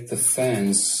 I think the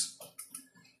fans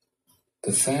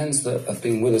that have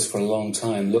been with us for a long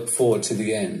time look forward to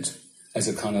the end as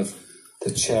a kind of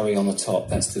the cherry on the top.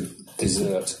 That's the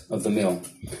dessert of the meal.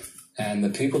 And the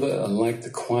people that are like the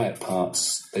quiet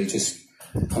parts, they just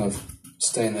kind of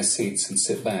stay in their seats and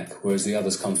sit back, whereas the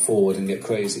others come forward and get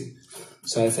crazy.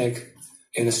 So I think,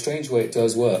 in a strange way, it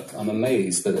does work. I'm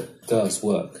amazed that it does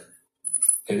work.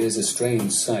 It is a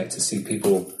strange sight to see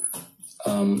people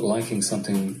liking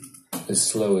something as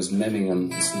slow as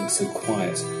Memmingen, something so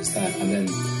quiet as that. And then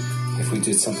if we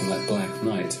did something like Black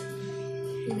Night,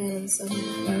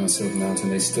 Man on Silver Mountain,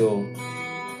 they're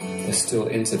still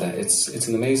into that. It's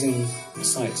an amazing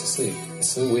sight to see.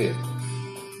 It's so weird.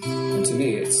 And to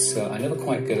me, it's I never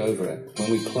quite get over it.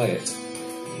 When we play it,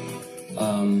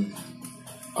 I'm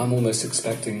almost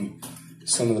expecting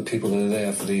some of the people that are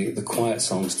there for the quiet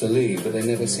songs to leave, but they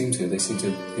never seem to. They seem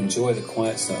to enjoy the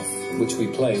quiet stuff, which we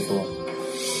play for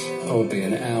probably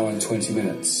an hour and 20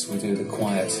 minutes. We do the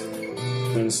quiet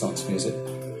Renaissance music.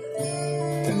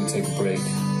 Then we take a break,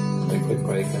 a quick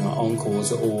break, and our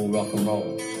encores are all rock and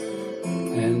roll.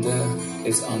 And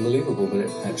it's unbelievable, but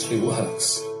it actually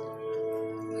works.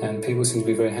 And people seem to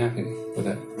be very happy with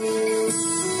it.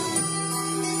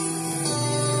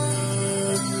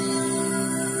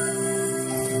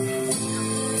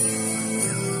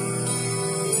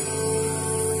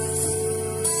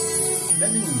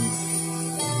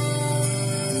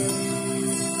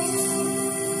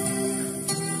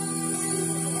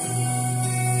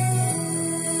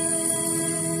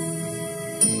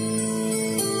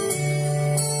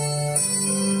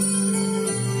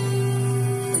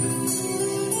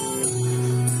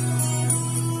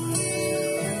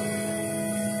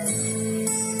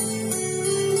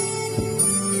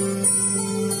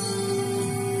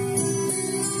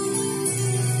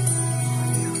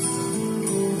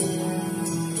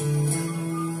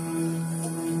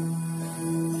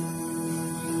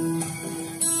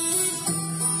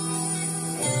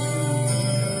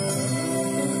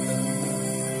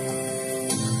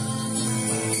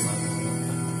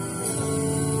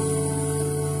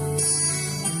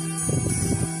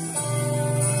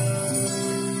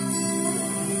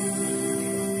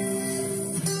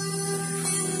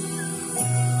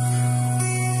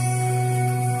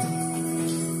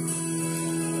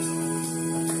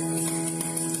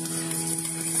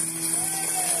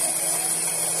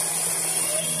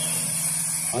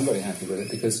 I'm very happy with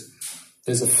it because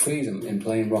there's a freedom in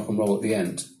playing rock and roll at the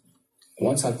end.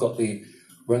 Once I've got the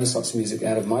Renaissance music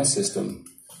out of my system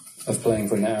of playing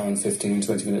for an hour and 15,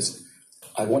 20 minutes,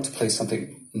 I want to play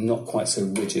something not quite so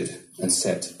rigid and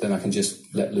set. Then I can just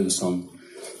let loose on.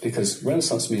 Because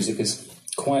Renaissance music is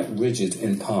quite rigid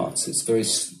in parts. It's very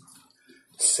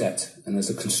set, and there's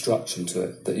a construction to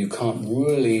it that you can't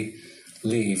really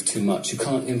leave too much. You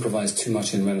can't improvise too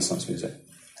much in Renaissance music.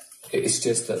 It's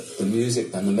just that the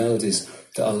music and the melodies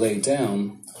that are laid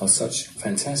down are such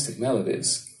fantastic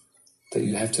melodies that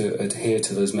you have to adhere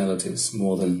to those melodies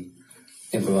more than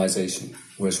improvisation.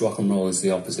 Whereas rock and roll is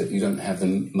the opposite. You don't have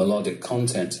the melodic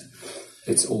content.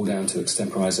 It's all down to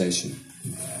extemporization.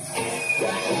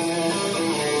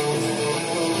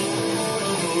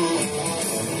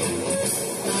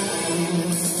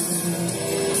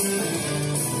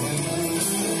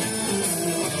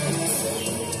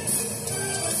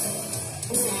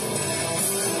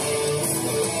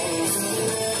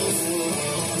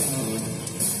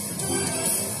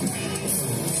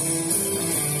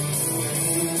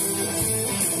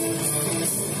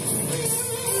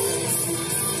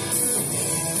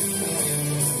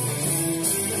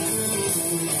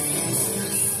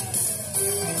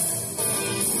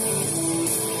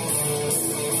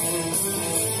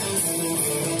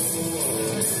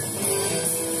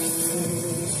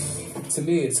 To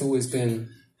me, it's always been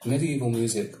medieval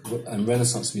music and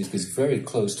Renaissance music is very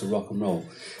close to rock and roll.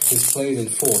 It's played in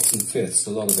fourths and fifths,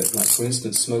 a lot of it. Like, for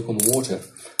instance, Smoke on the Water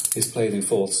is played in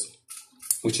fourths,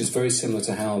 which is very similar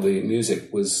to how the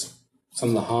music was, some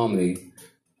of the harmony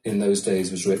in those days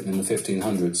was written in the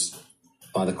 1500s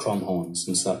by the Cromhorns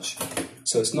and such.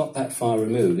 So it's not that far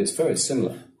removed, it's very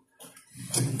similar.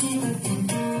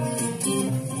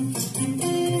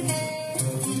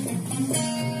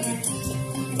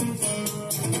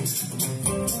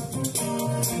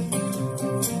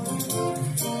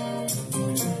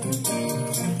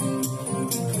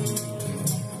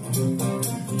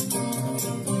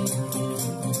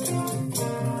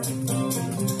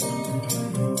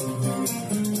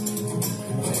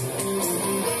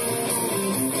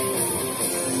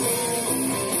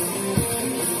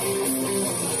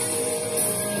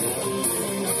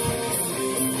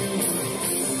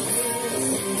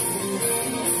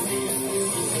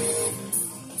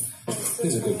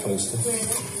 poster.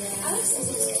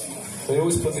 They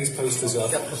always put these posters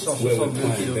up where we're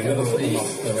playing. They never put them up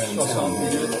around town.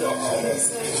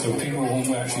 So people, when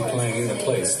we're actually playing in the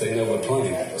place, they know we're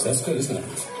playing. So that's good, isn't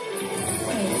it?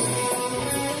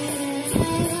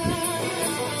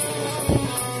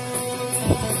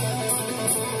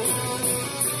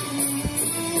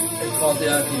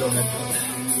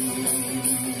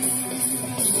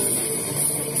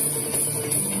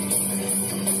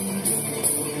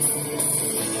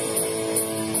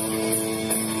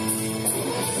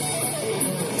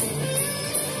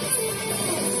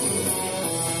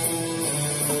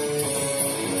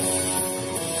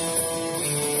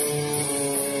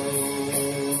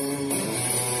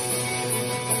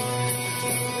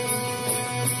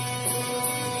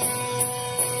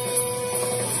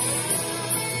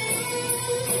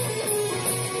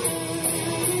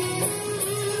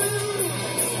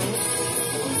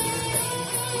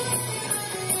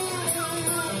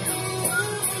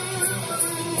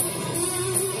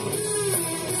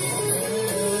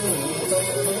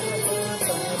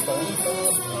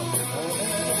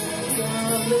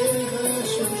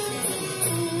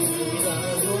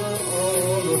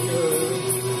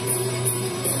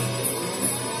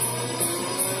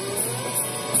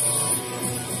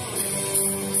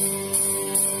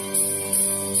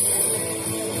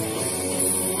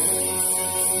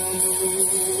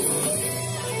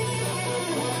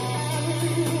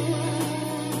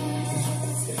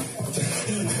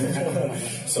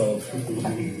 So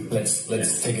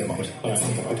let's take him out.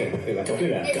 Okay. Hey, what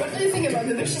do you think about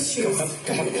the vicious shoes?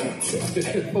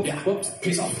 Whoops.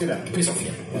 Piece off. Piece off.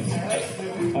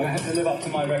 I have to live up to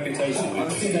my reputation.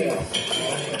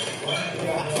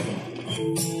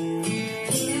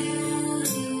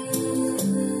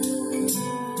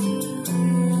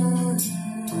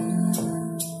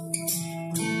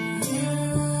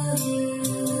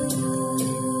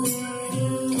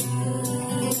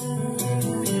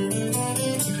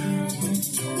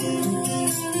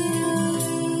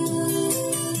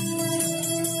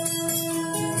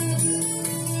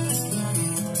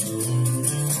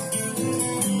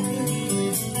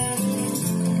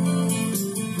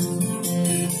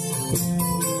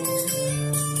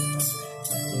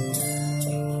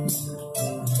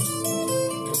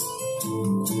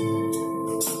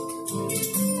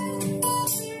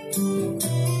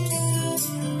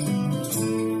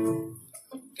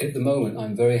 At the moment,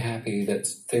 I'm very happy that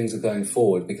things are going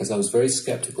forward because I was very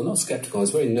skeptical, not skeptical, I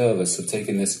was very nervous of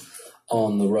taking this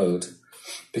on the road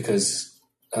because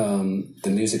the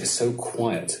music is so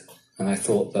quiet, and I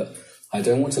thought that I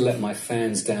don't want to let my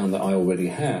fans down that I already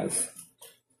have.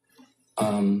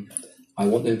 I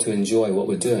want them to enjoy what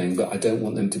we're doing, but I don't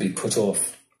want them to be put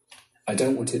off. I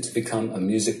don't want it to become a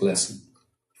music lesson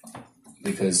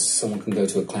because someone can go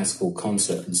to a classical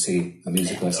concert and see a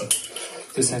music lesson.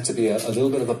 This had to be a little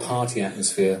bit of a party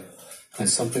atmosphere and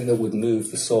something that would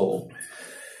move the soul,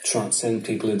 transcend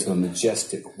people into a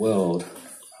majestic world.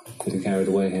 I'm getting carried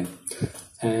away here.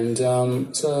 And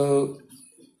so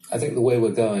I think the way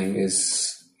we're going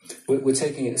is we're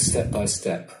taking it step by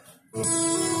step.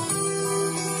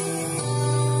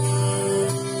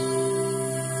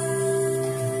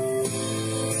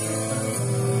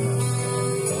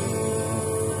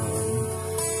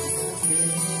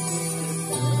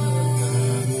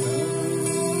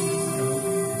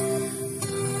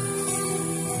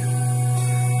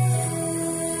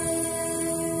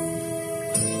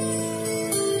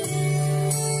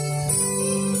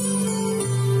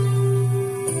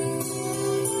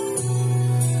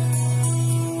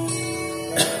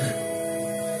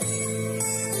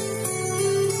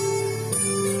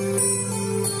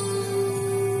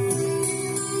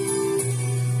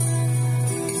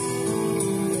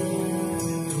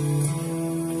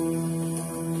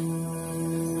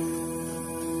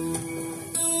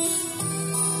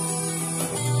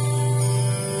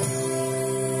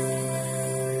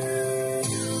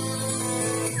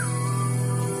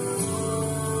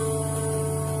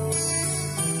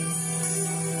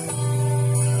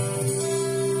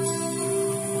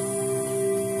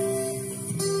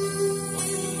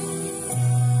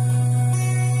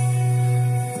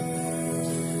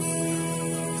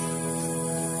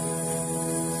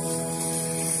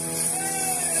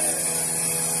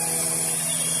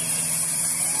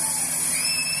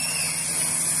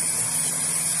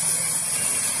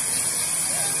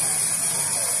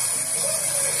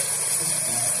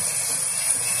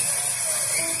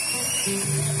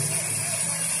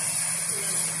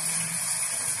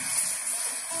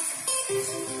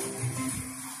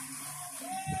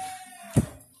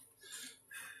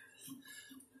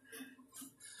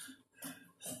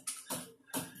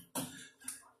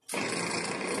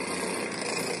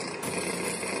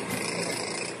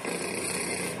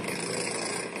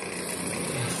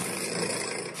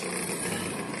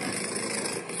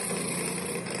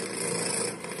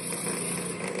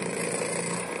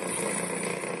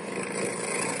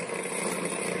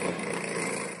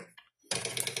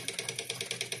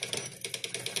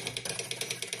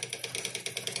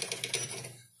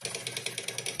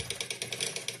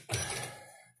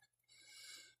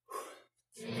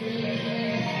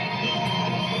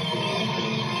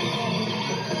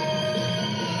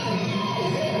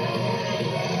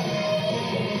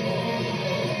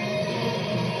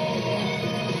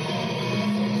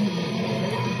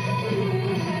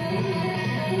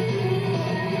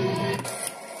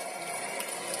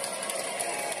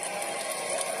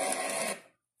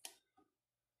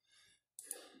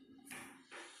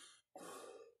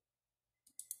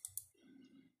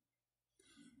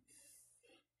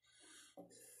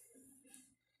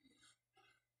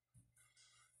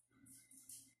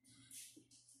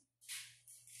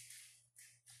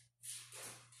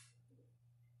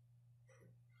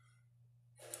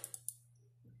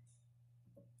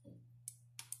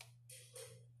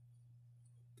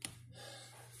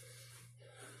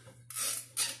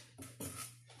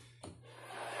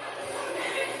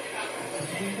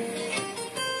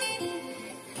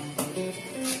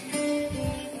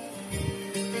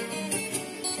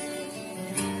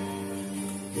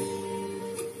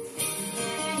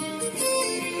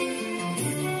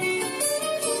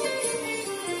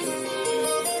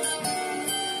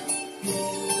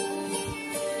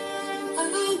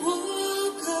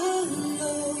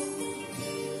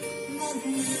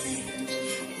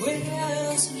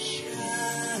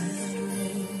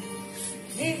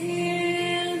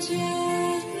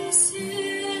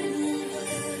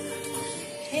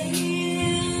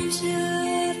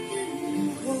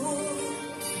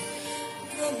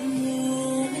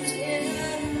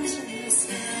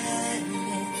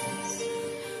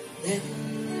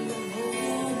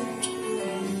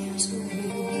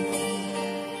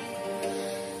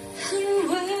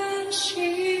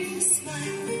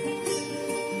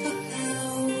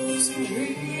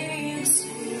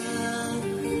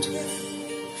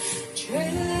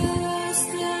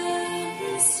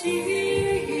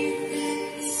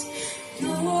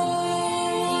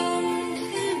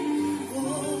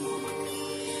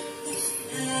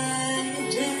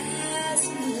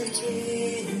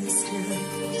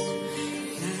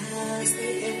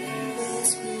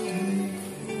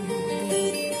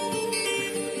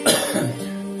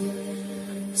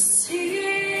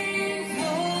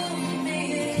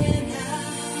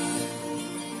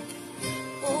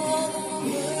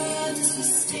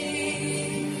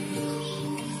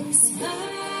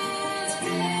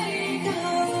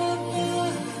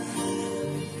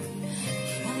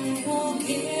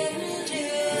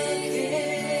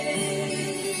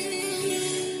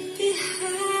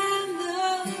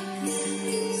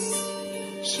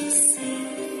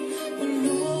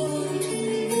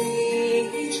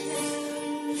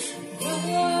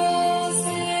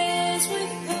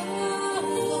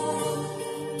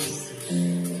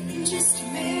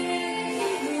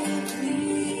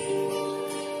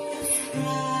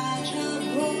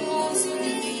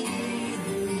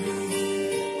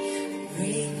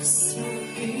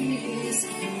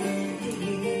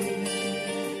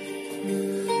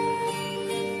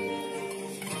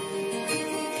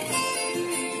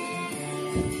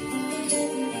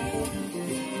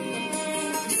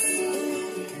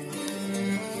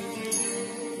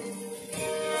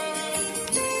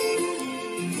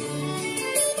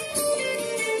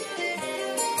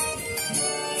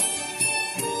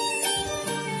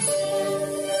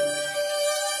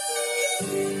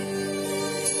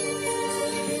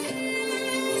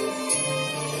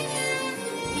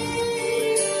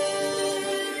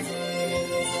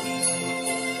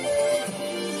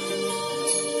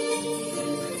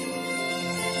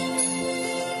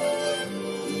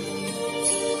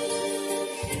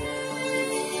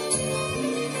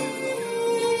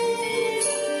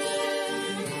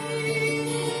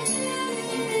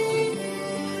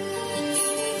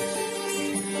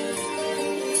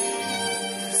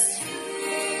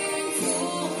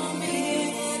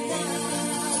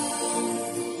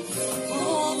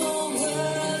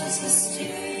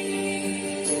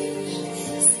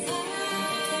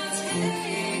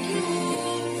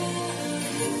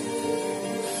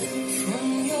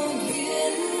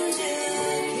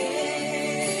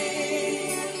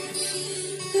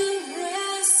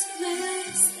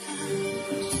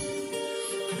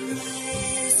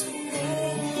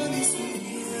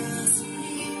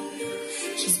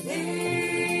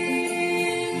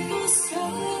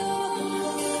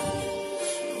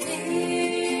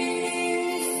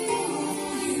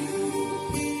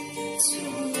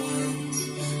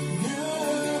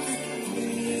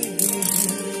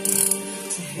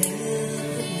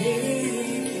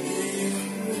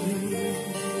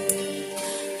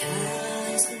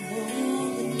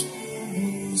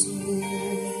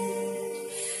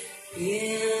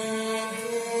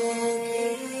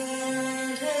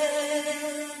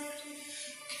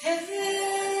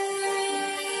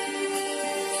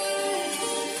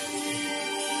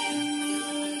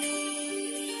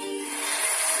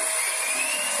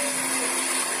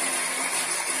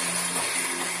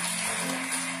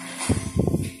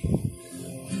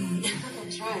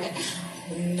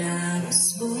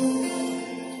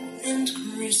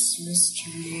 Christmas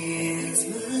trees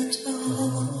were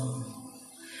tall.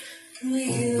 We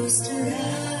used to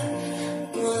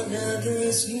laugh while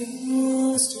others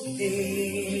used to be.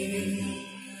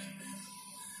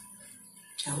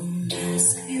 Don't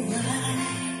ask me why,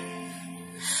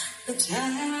 the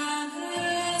time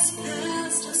has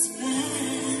passed us by.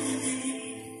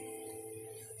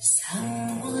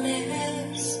 Someone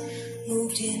else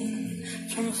moved in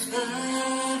from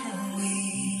far away.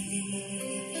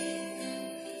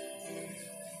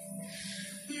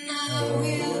 Now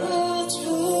we're all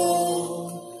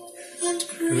told that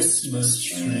Christmas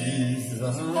trees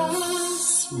are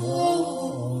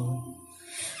small,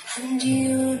 and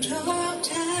you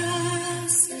don't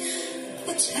ask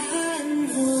the time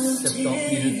of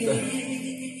day,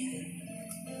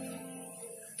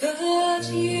 but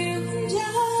you and I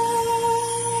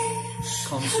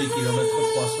 36 km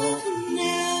 300.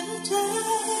 never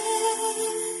die.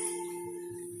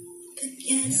 But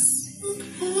guess who'll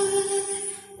cry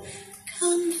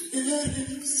come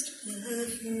first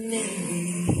of May?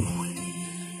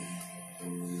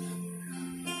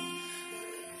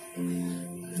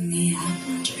 The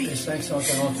apple tree Et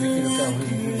 548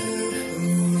 km.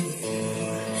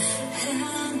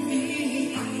 and me.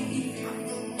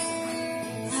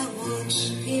 I watch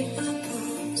people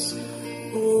pose,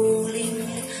 falling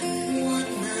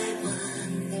one by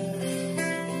one,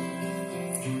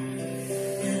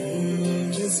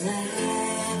 and as I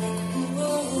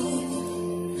grow,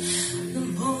 the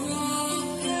more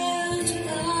that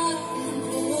I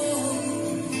know.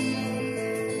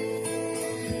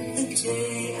 The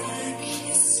day I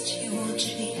kissed your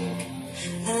cheek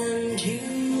and you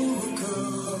were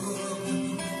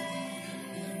gone.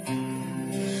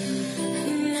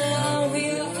 Now we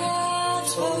are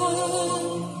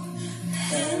tall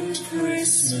and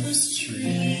Christmas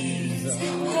trees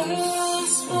are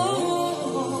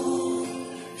small,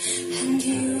 and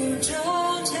you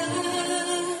don't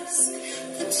ask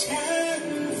the time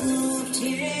of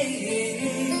day.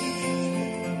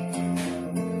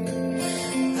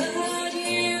 But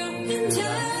you and I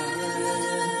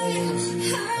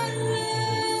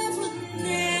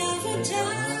never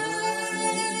die.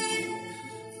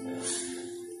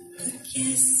 But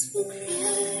guess who'll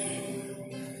cry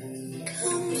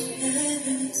come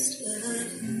first of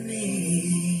May?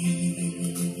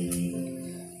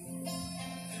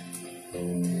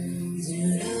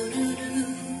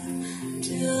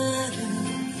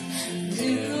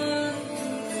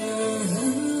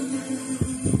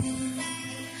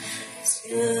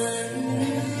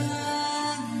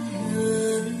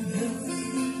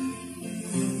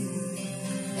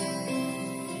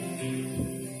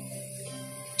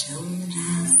 Don't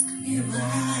ask me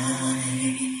why,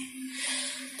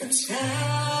 the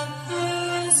time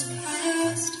has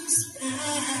passed us by.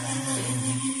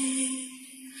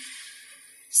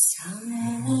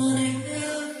 Someone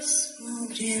else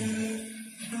moved in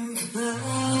from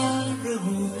far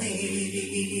away.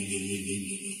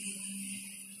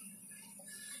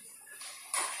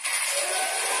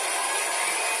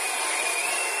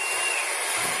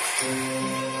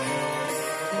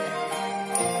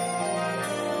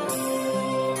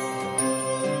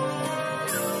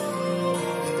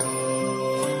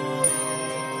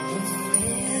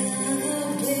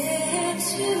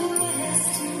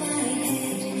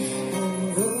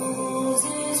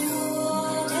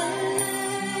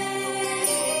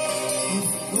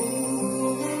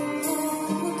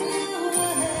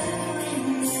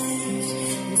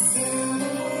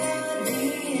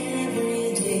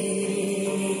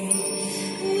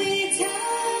 We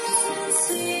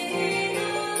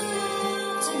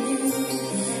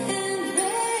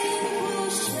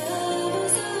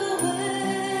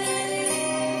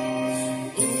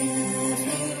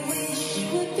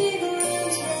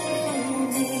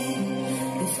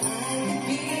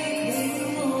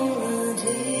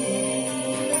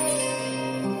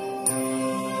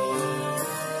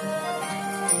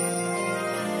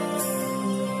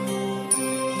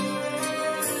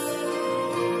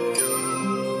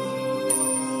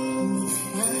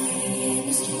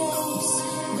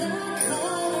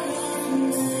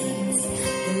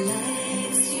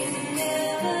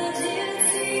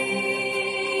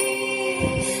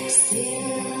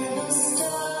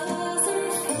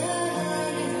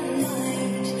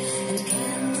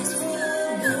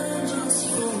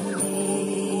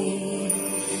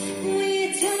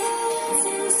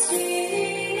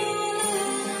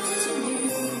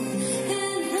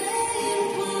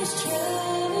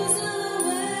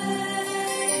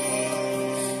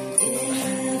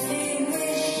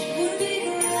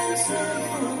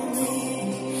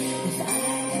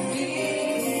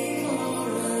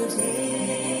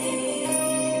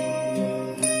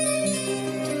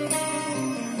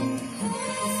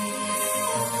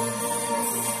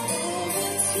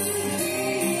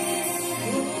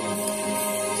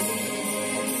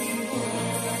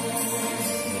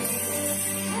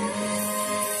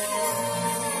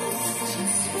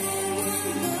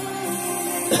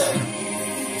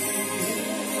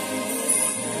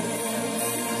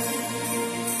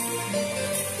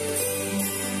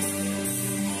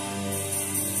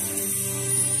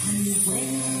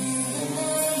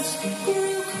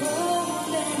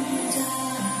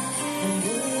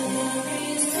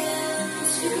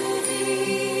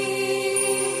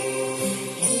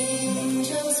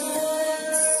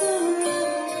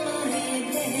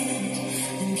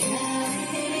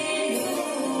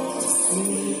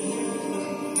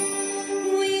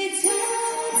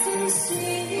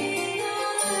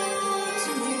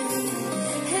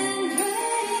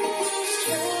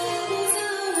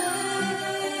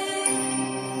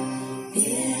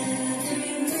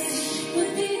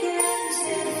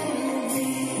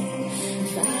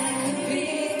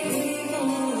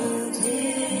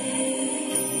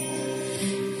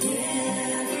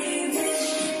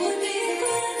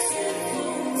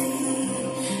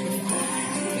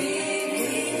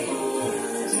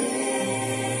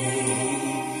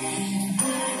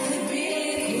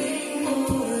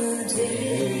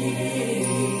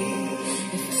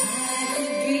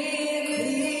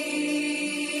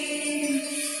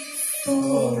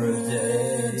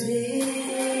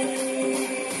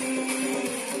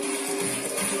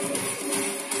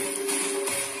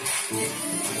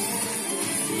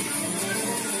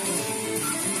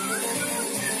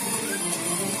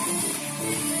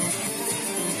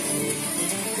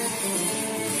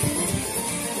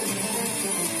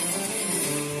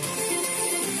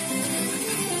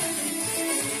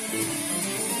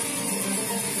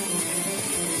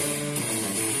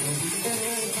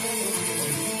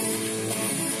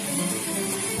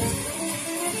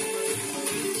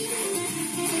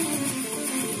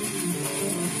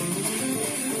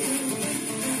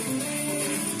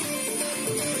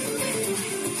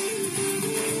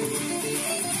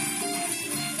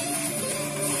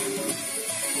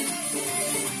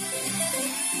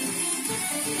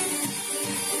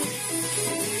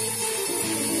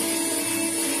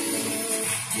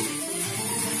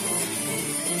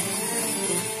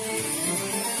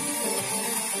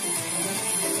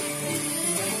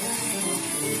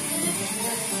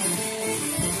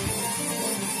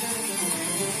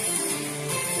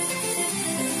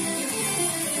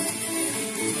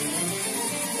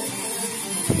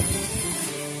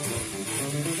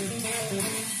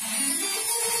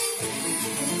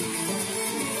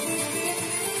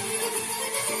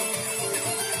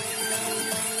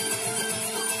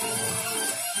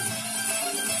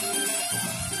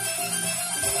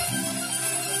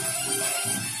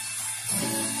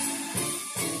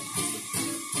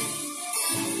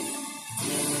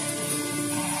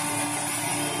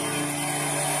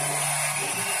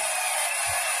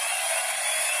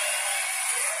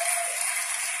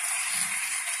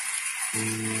 80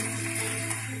 minutes.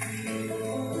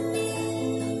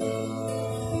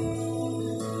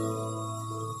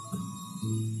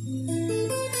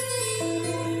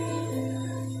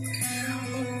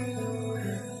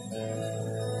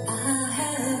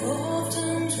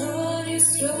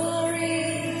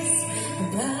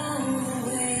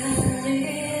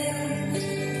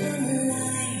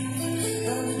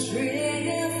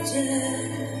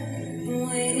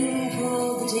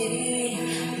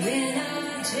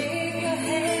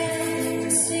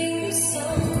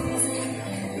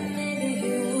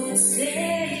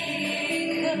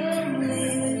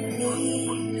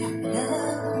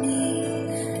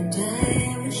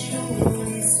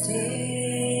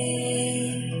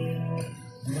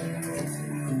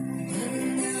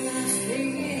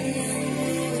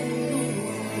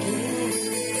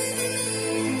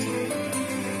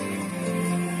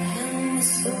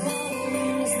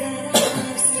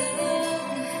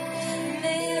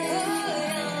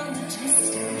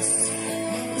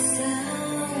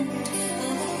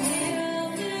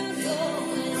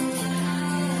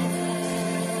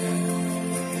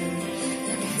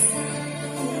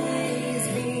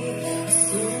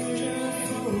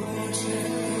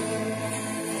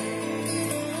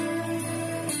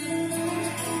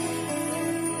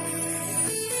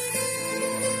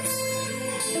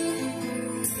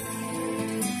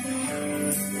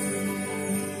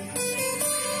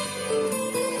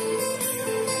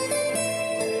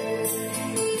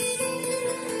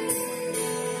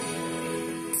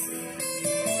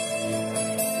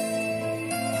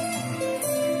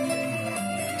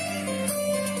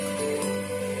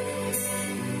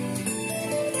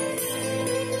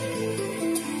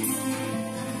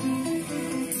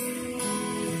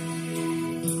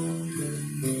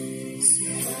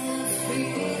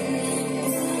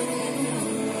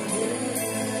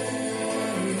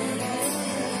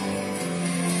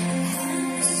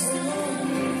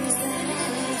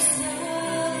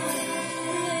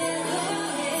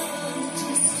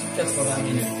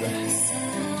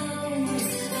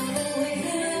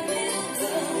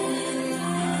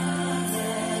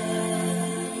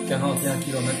 41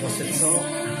 km 700.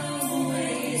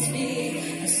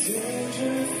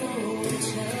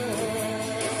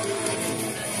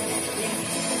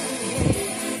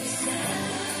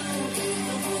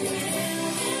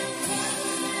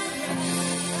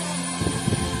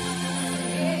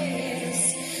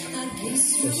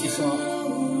 C'est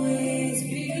 628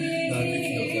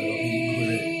 kilocalories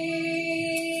brûlées.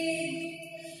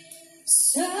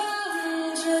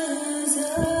 Soldiers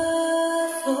of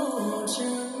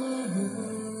fortune.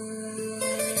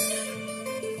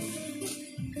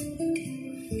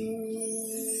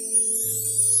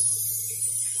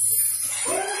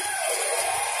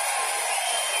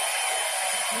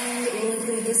 And we'll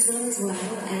include this one as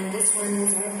well, and this one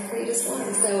is our latest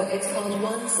one, so it's called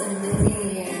Once in a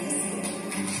Million Years.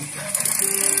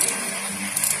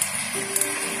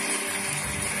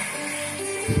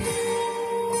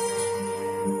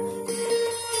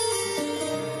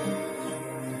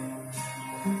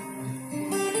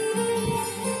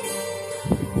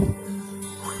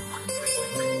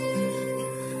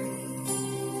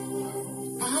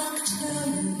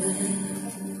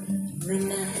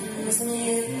 Reminds me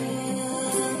of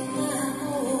my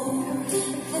home, the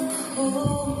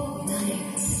cold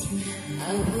nights I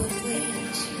would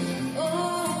wait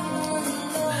all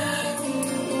alone,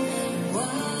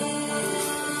 watching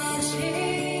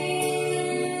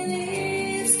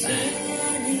leaves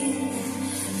turning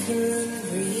from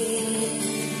green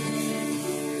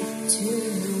to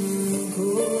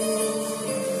gold,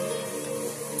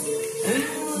 and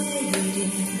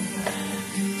waiting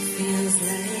feels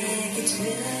like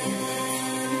eternity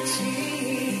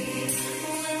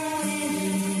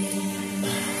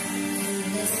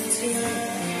when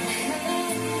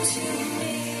to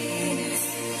meet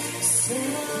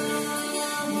someone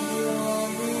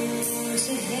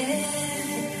to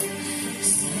have,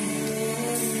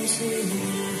 someone to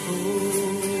hold.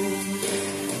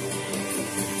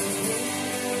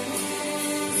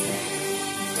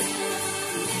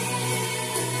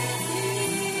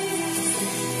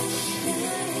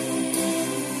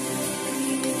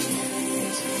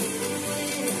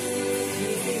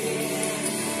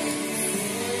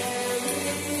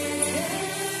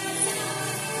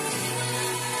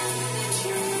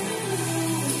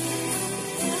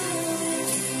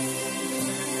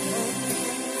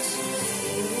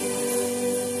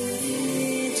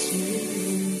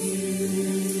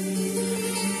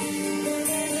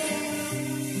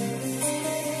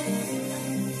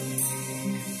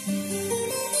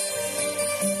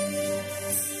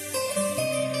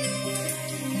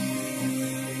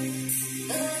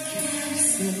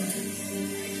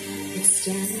 It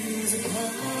stands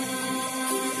upon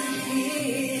the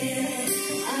hill.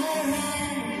 Our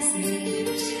eyes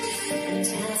meet, and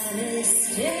time is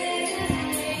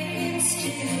standing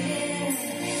still.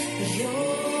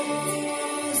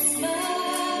 Your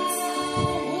smile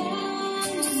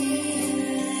warmed me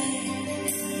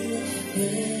like the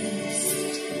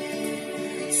first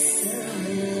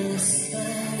summer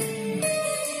sun.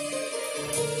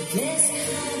 There's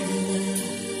color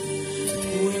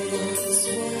where once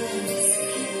was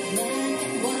black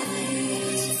and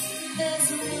white. There's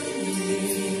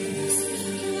wonders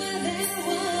where there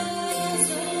was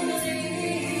only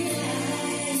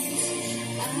light.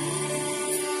 I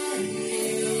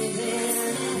knew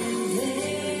then and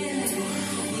there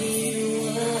you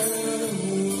were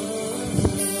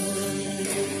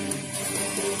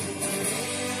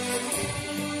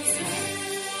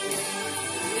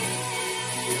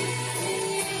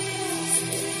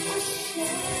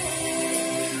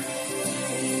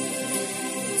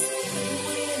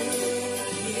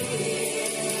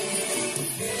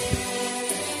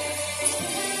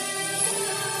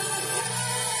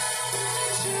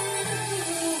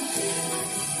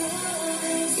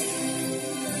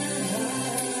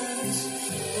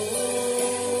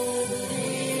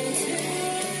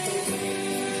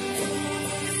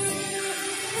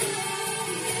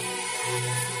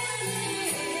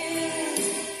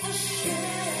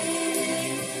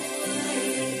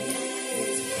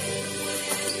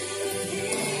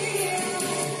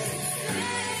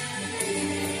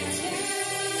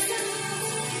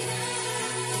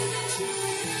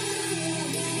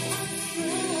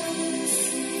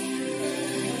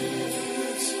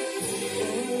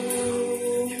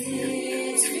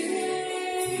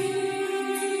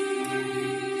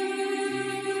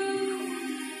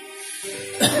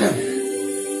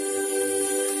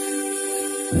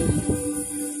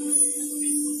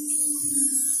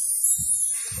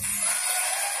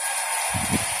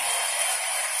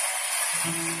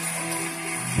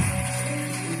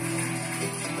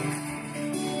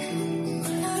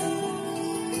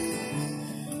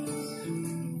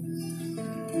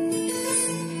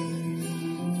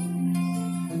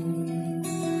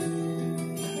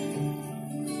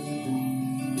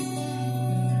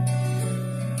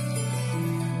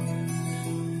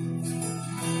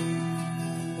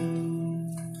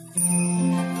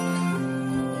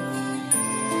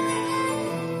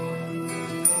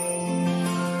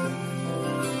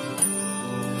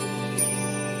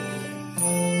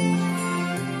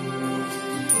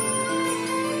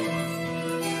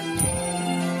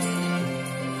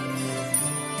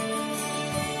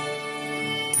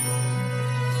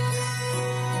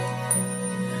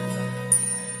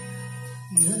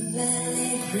the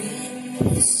valley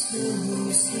brings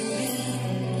smooth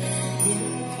serene in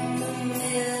the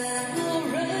middle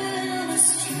run a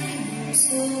stream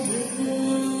so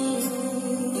blue.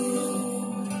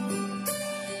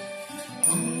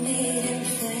 Only and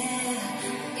fair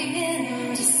in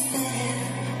despair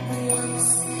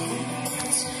once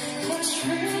had her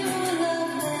true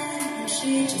love when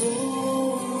she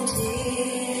told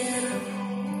him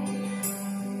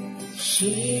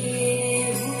she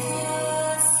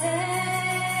would say,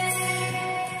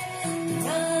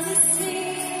 promise me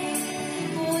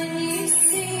when you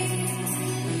see,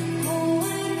 oh,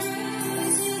 when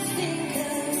rose you think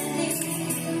of me.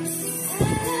 I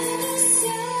love you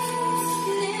so,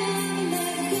 never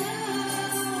let go.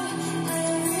 I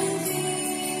will be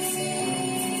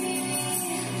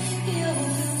your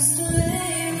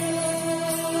constellation.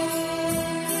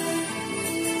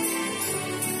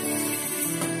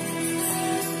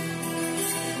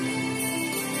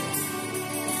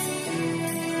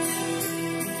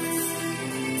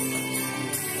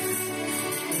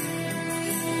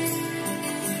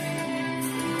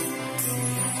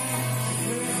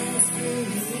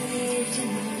 Believed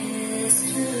in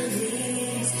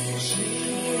mysteries, she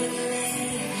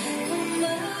lay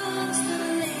amongst the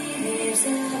leaves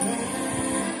of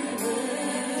amber.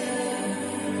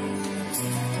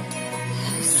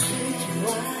 How sweet,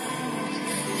 wild,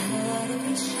 heart of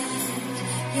a child,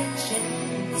 yet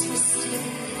gentle still,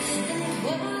 and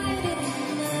wide in her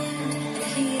mind, and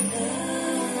he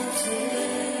loved her.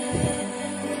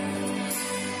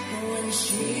 When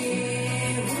she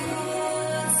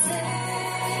would say,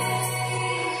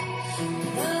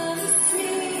 promise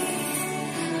me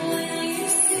when you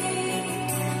see,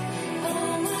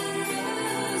 oh, my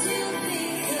rose, you'll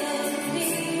think of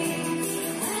me.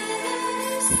 I love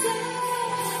you so,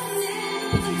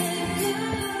 never let go.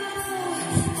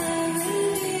 I will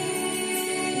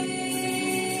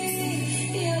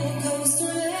be your ghost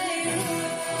when I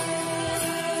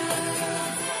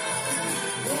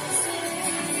roll.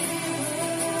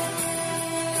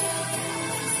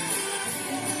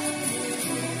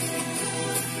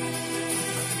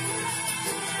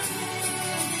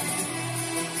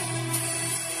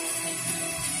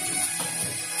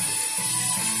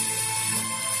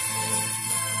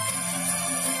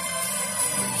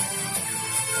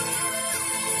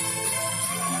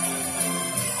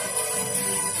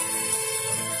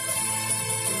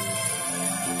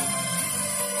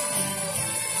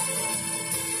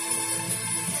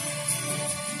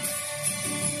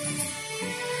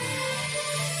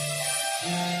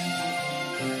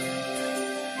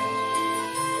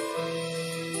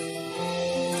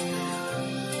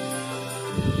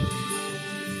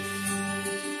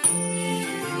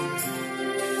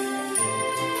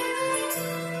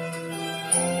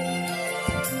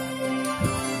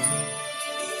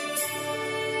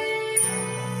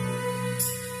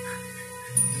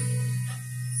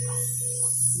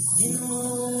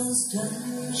 was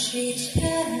done, she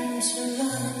turned to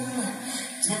run,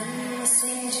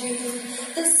 dancing to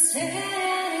the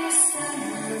setting sun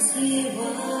as he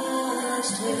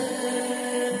watched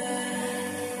her.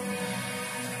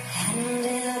 And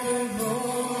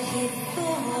evermore he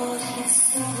thought he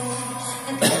saw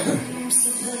a glimpse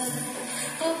of her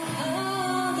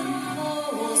upon the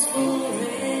halls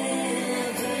forever.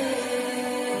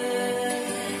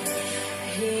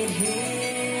 He'd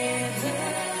hear her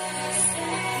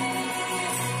say,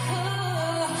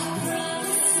 oh,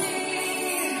 promise me,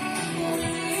 will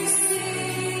you see,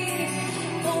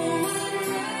 oh, what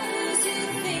rose you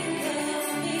think of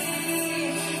me,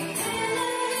 and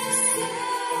I am so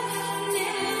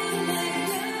near my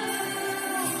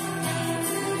girl, and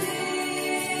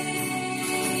today,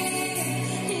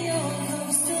 your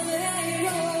ghost of a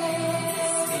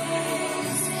rose,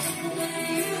 when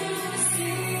you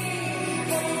see,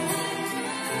 oh,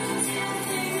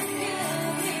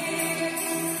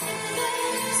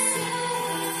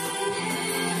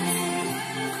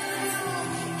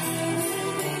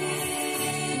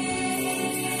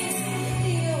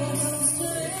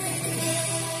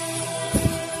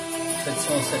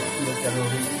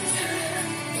 kilocalories,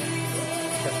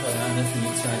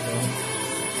 89,550.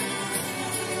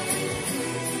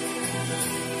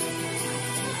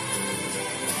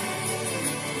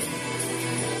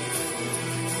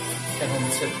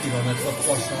 km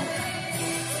 300.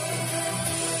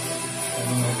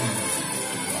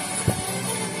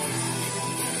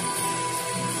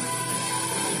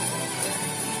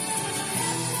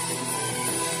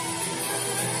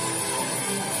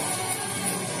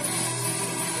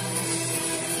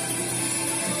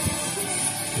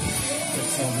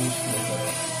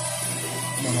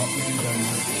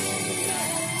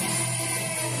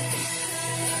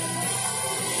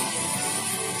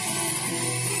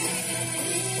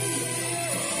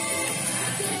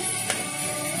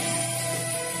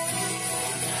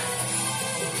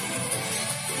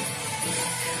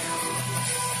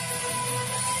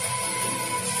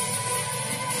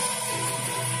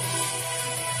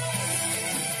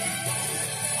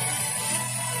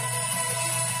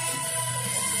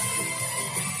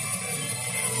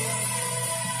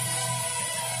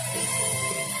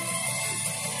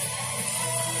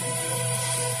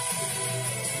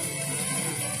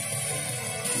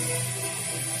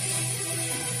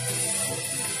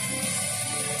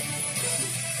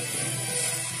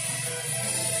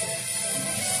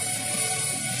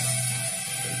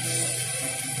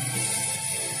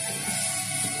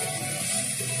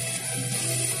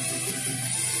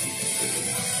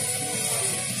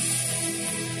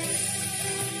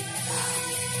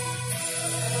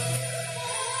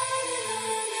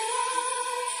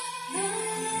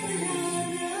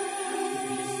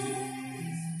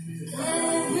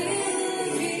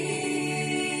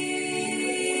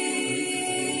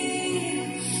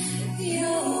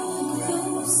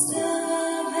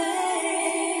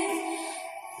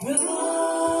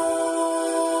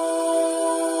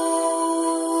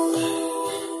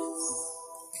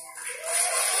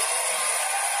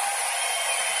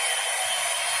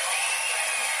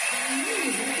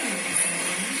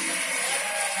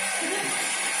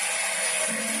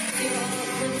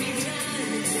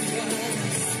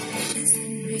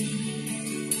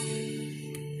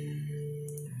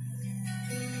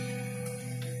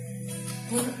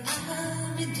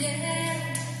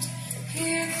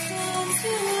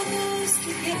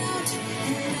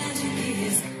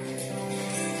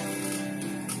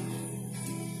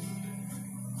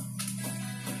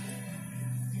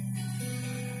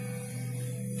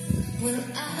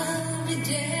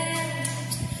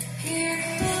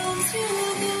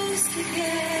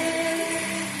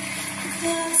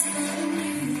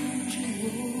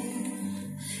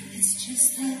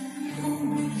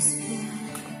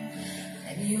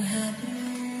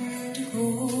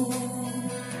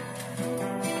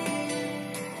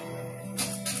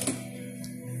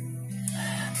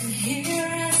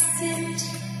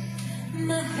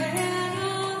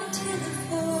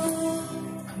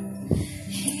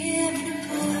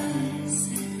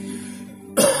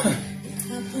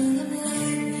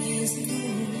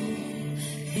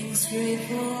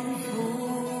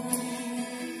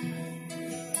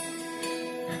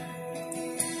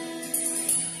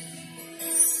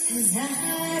 'Cause I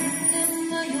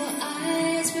remember your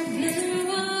eyes were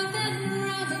bluer than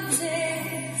robin's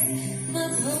eggs. My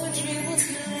poetry was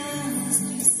lost,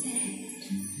 you said.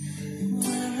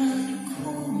 Where are you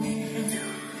coming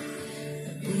from?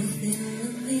 Within the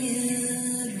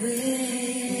Midwest.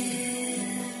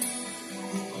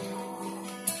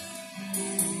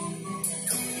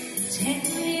 10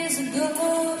 years ago,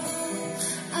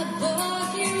 I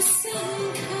bought you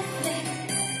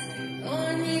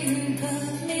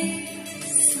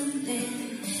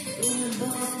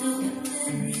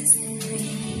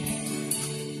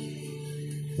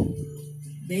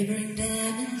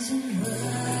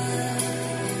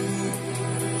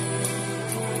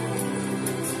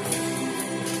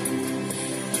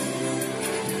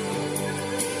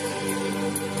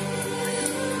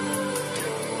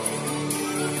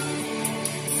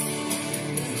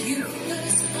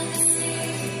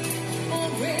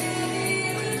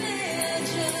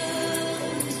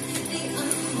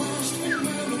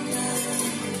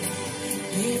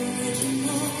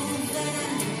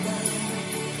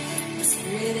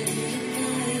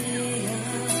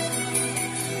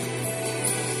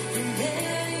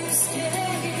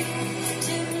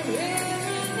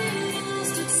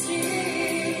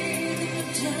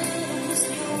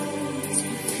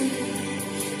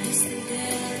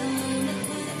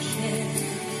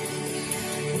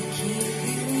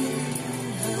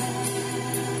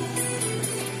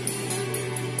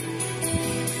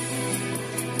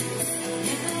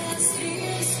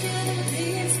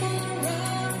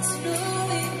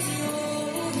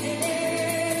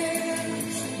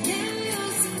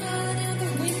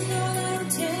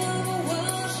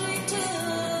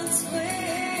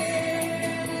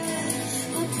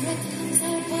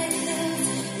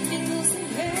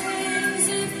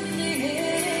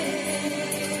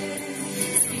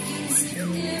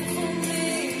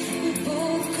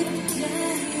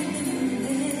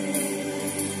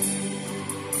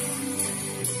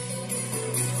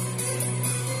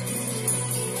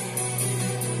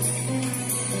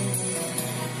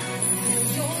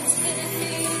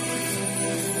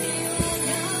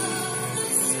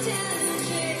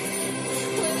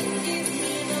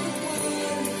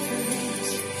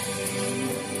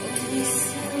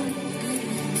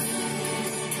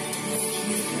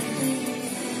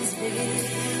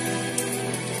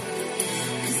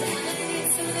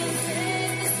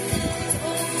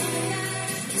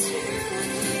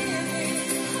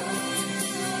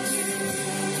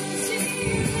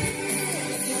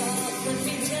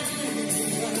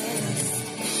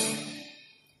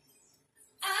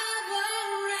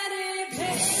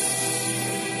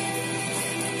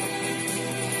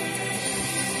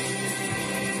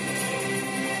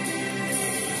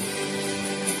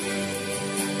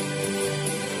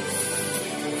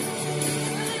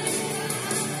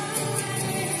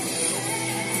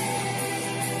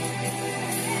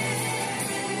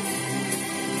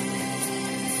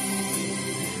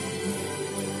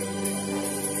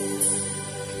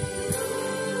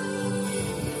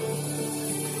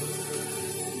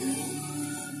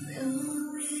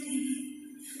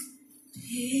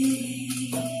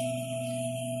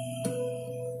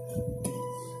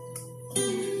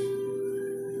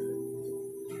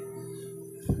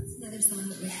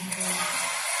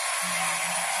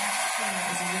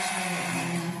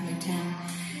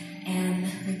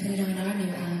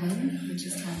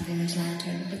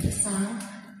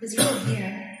was written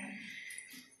here,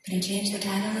 but I changed the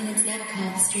title and it's now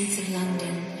called The Streets of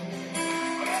London.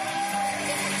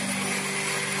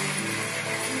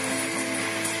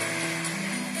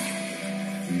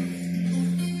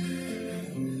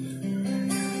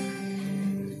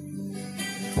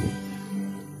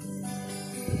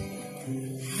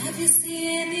 Have you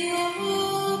seen the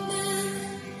old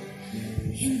man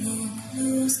in the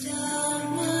closed down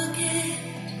market,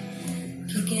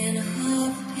 kicking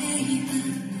off paper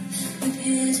with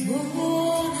his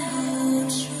worn out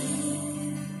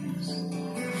shoes?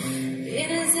 In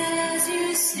his eyes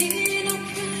you see no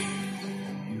pride,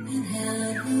 and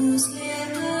hand who's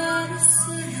never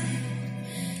aside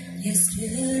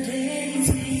yesterday's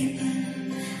paper,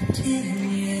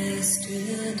 telling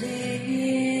yesterday's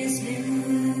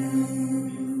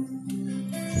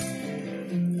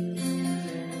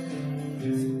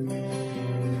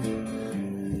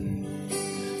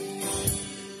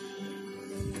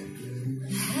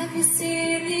Have you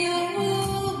seen the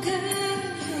old girl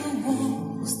who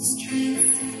walks the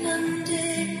streets of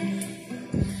London?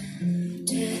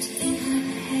 Dirt in her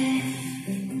hair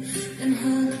and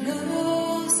her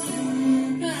clothes are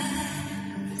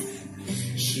bright.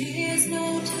 She has no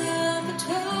time for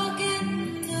talking,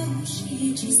 no,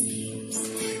 she just keeps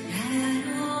right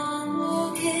on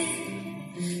walking,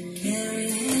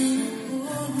 carrying her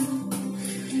home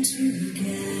and to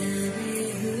carry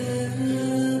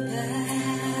her back.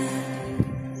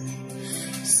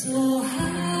 So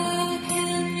how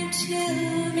can you tell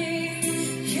me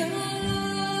you're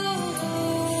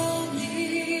lonely?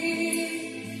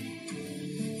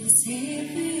 It's here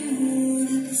for you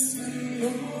that the sun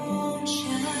won't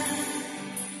shine.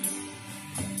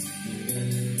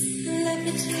 Let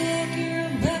me take you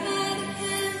by the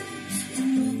hand and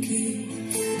walk you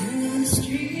through the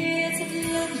streets of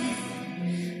London.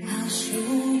 I'll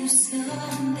show you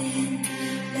something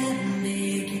that'll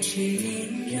make you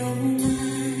change your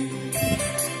mind.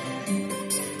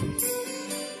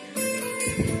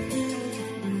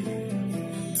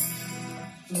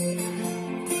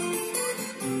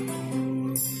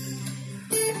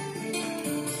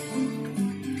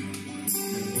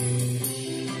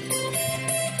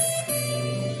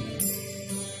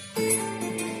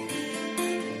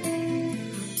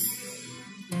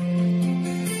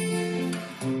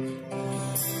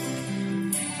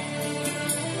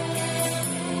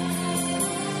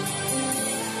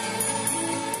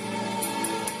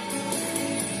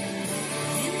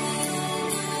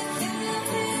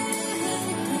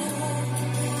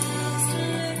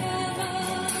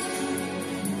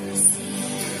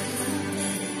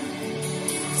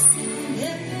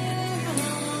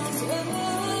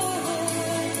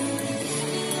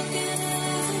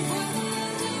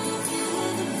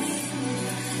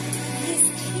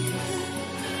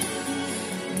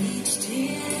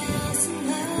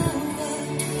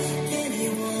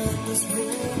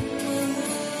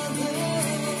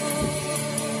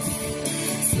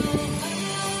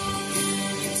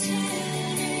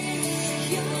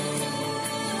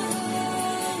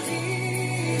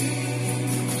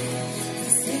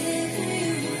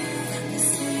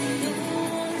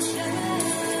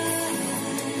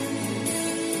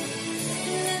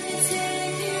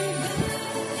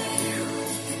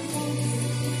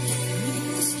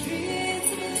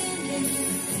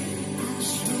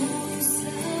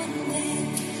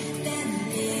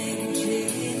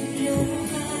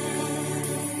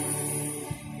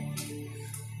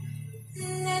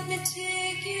 Let me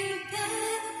take you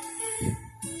back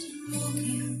and walk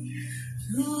you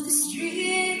through the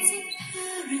streets.